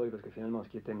foutu la trouille, parce que finalement ce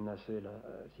qui était menacé là,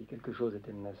 si quelque chose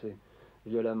était menacé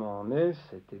violemment, mais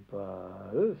c'était pas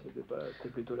eux, c'était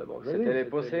plutôt la bourgeoisie. C'était les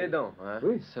possédants, hein.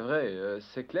 Oui. C'est vrai,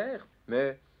 c'est clair.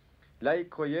 Mais là, ils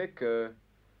croyaient que,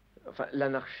 enfin,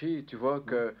 l'anarchie, tu vois,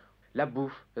 que la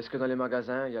bouffe, est-ce que dans les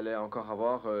magasins, il y allait encore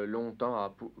avoir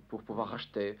longtemps pour pouvoir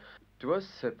acheter? Tu vois,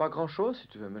 c'est pas grand-chose, si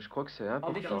tu veux, mais je crois que c'est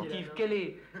important. En définitive, quelle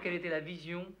était la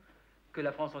vision que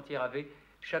la France entière avait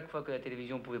chaque fois que la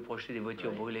télévision pouvait projeter des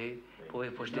voitures brûlées, pouvait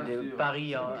projeter des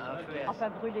Paris en feu? Enfin,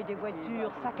 brûler des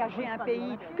voitures, saccager un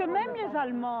pays, que même les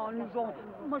Allemands nous ont...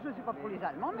 Moi, je ne suis pas pour les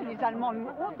Allemands, mais les Allemands nous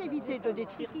ont évité de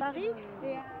détruire Paris.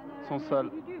 Et un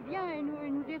individu vient et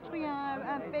nous détruit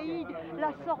un pays,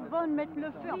 la Sorbonne, mettre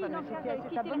le feu. Enfin,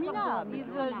 c'est abominable. Ils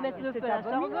veulent mettre le feu à la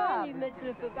Sorbonne, ils mettent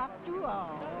le feu partout.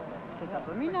 C'est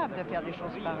abominable de faire des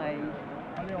choses pareilles.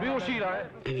 Lui aussi, là.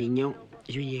 Avignon,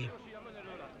 juillet.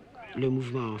 Le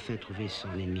mouvement a enfin trouvé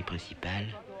son ennemi principal,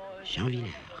 Jean Villard.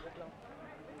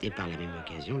 Et par la même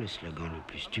occasion, le slogan le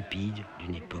plus stupide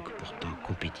d'une époque pourtant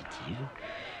compétitive,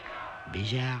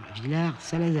 Béjart, Villard,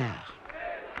 Salazar.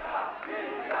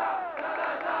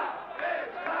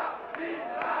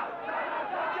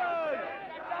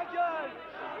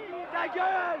 Ta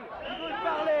gueule! Ils veulent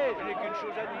parler! Je n'ai qu'une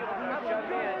chose à dire, on n'a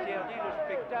jamais interdit le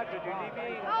spectacle du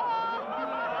living.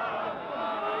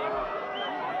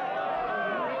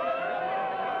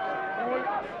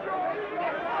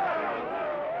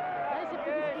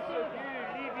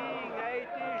 A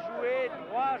été joué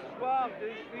 3 soirs de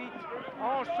suite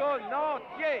en son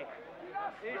entier.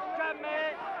 Et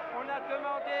jamais on a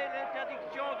demandé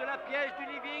l'interdiction de la pièce du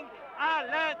living à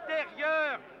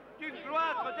l'intérieur du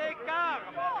cloître des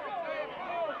Carmes.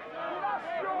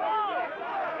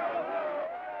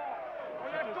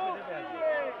 On a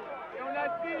continué et on a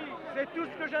dit, c'est tout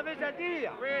ce que j'avais à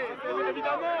dire. Oui,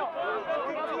 évidemment.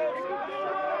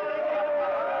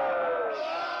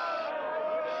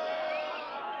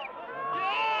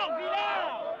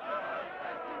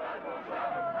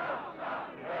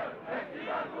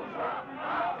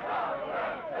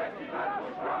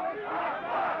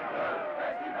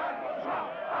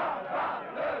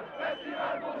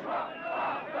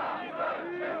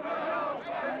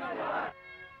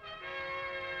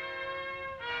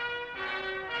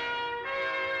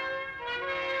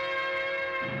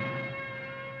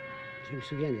 Je me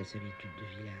souviens de la solitude de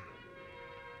Villard.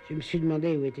 Je me suis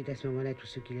demandé où étaient à ce moment-là tous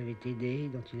ceux qui l'avaient aidé,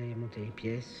 dont il avait monté les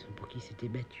pièces, pour qui il s'était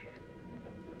battu.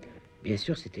 Bien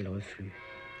sûr, c'était le reflux,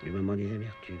 le moment des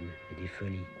amertumes et des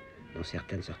folies, dont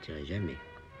certaines ne sortiraient jamais.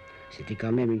 C'était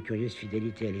quand même une curieuse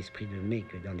fidélité à l'esprit de mai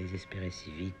que d'en désespérer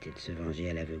si vite et de se venger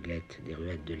à l'aveuglette des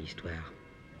ruettes de l'histoire.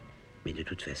 Mais de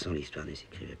toute façon, l'histoire ne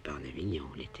s'écrivait pas en Avignon,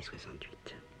 l'été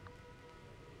 68.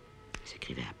 Elle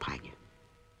s'écrivait à Prague.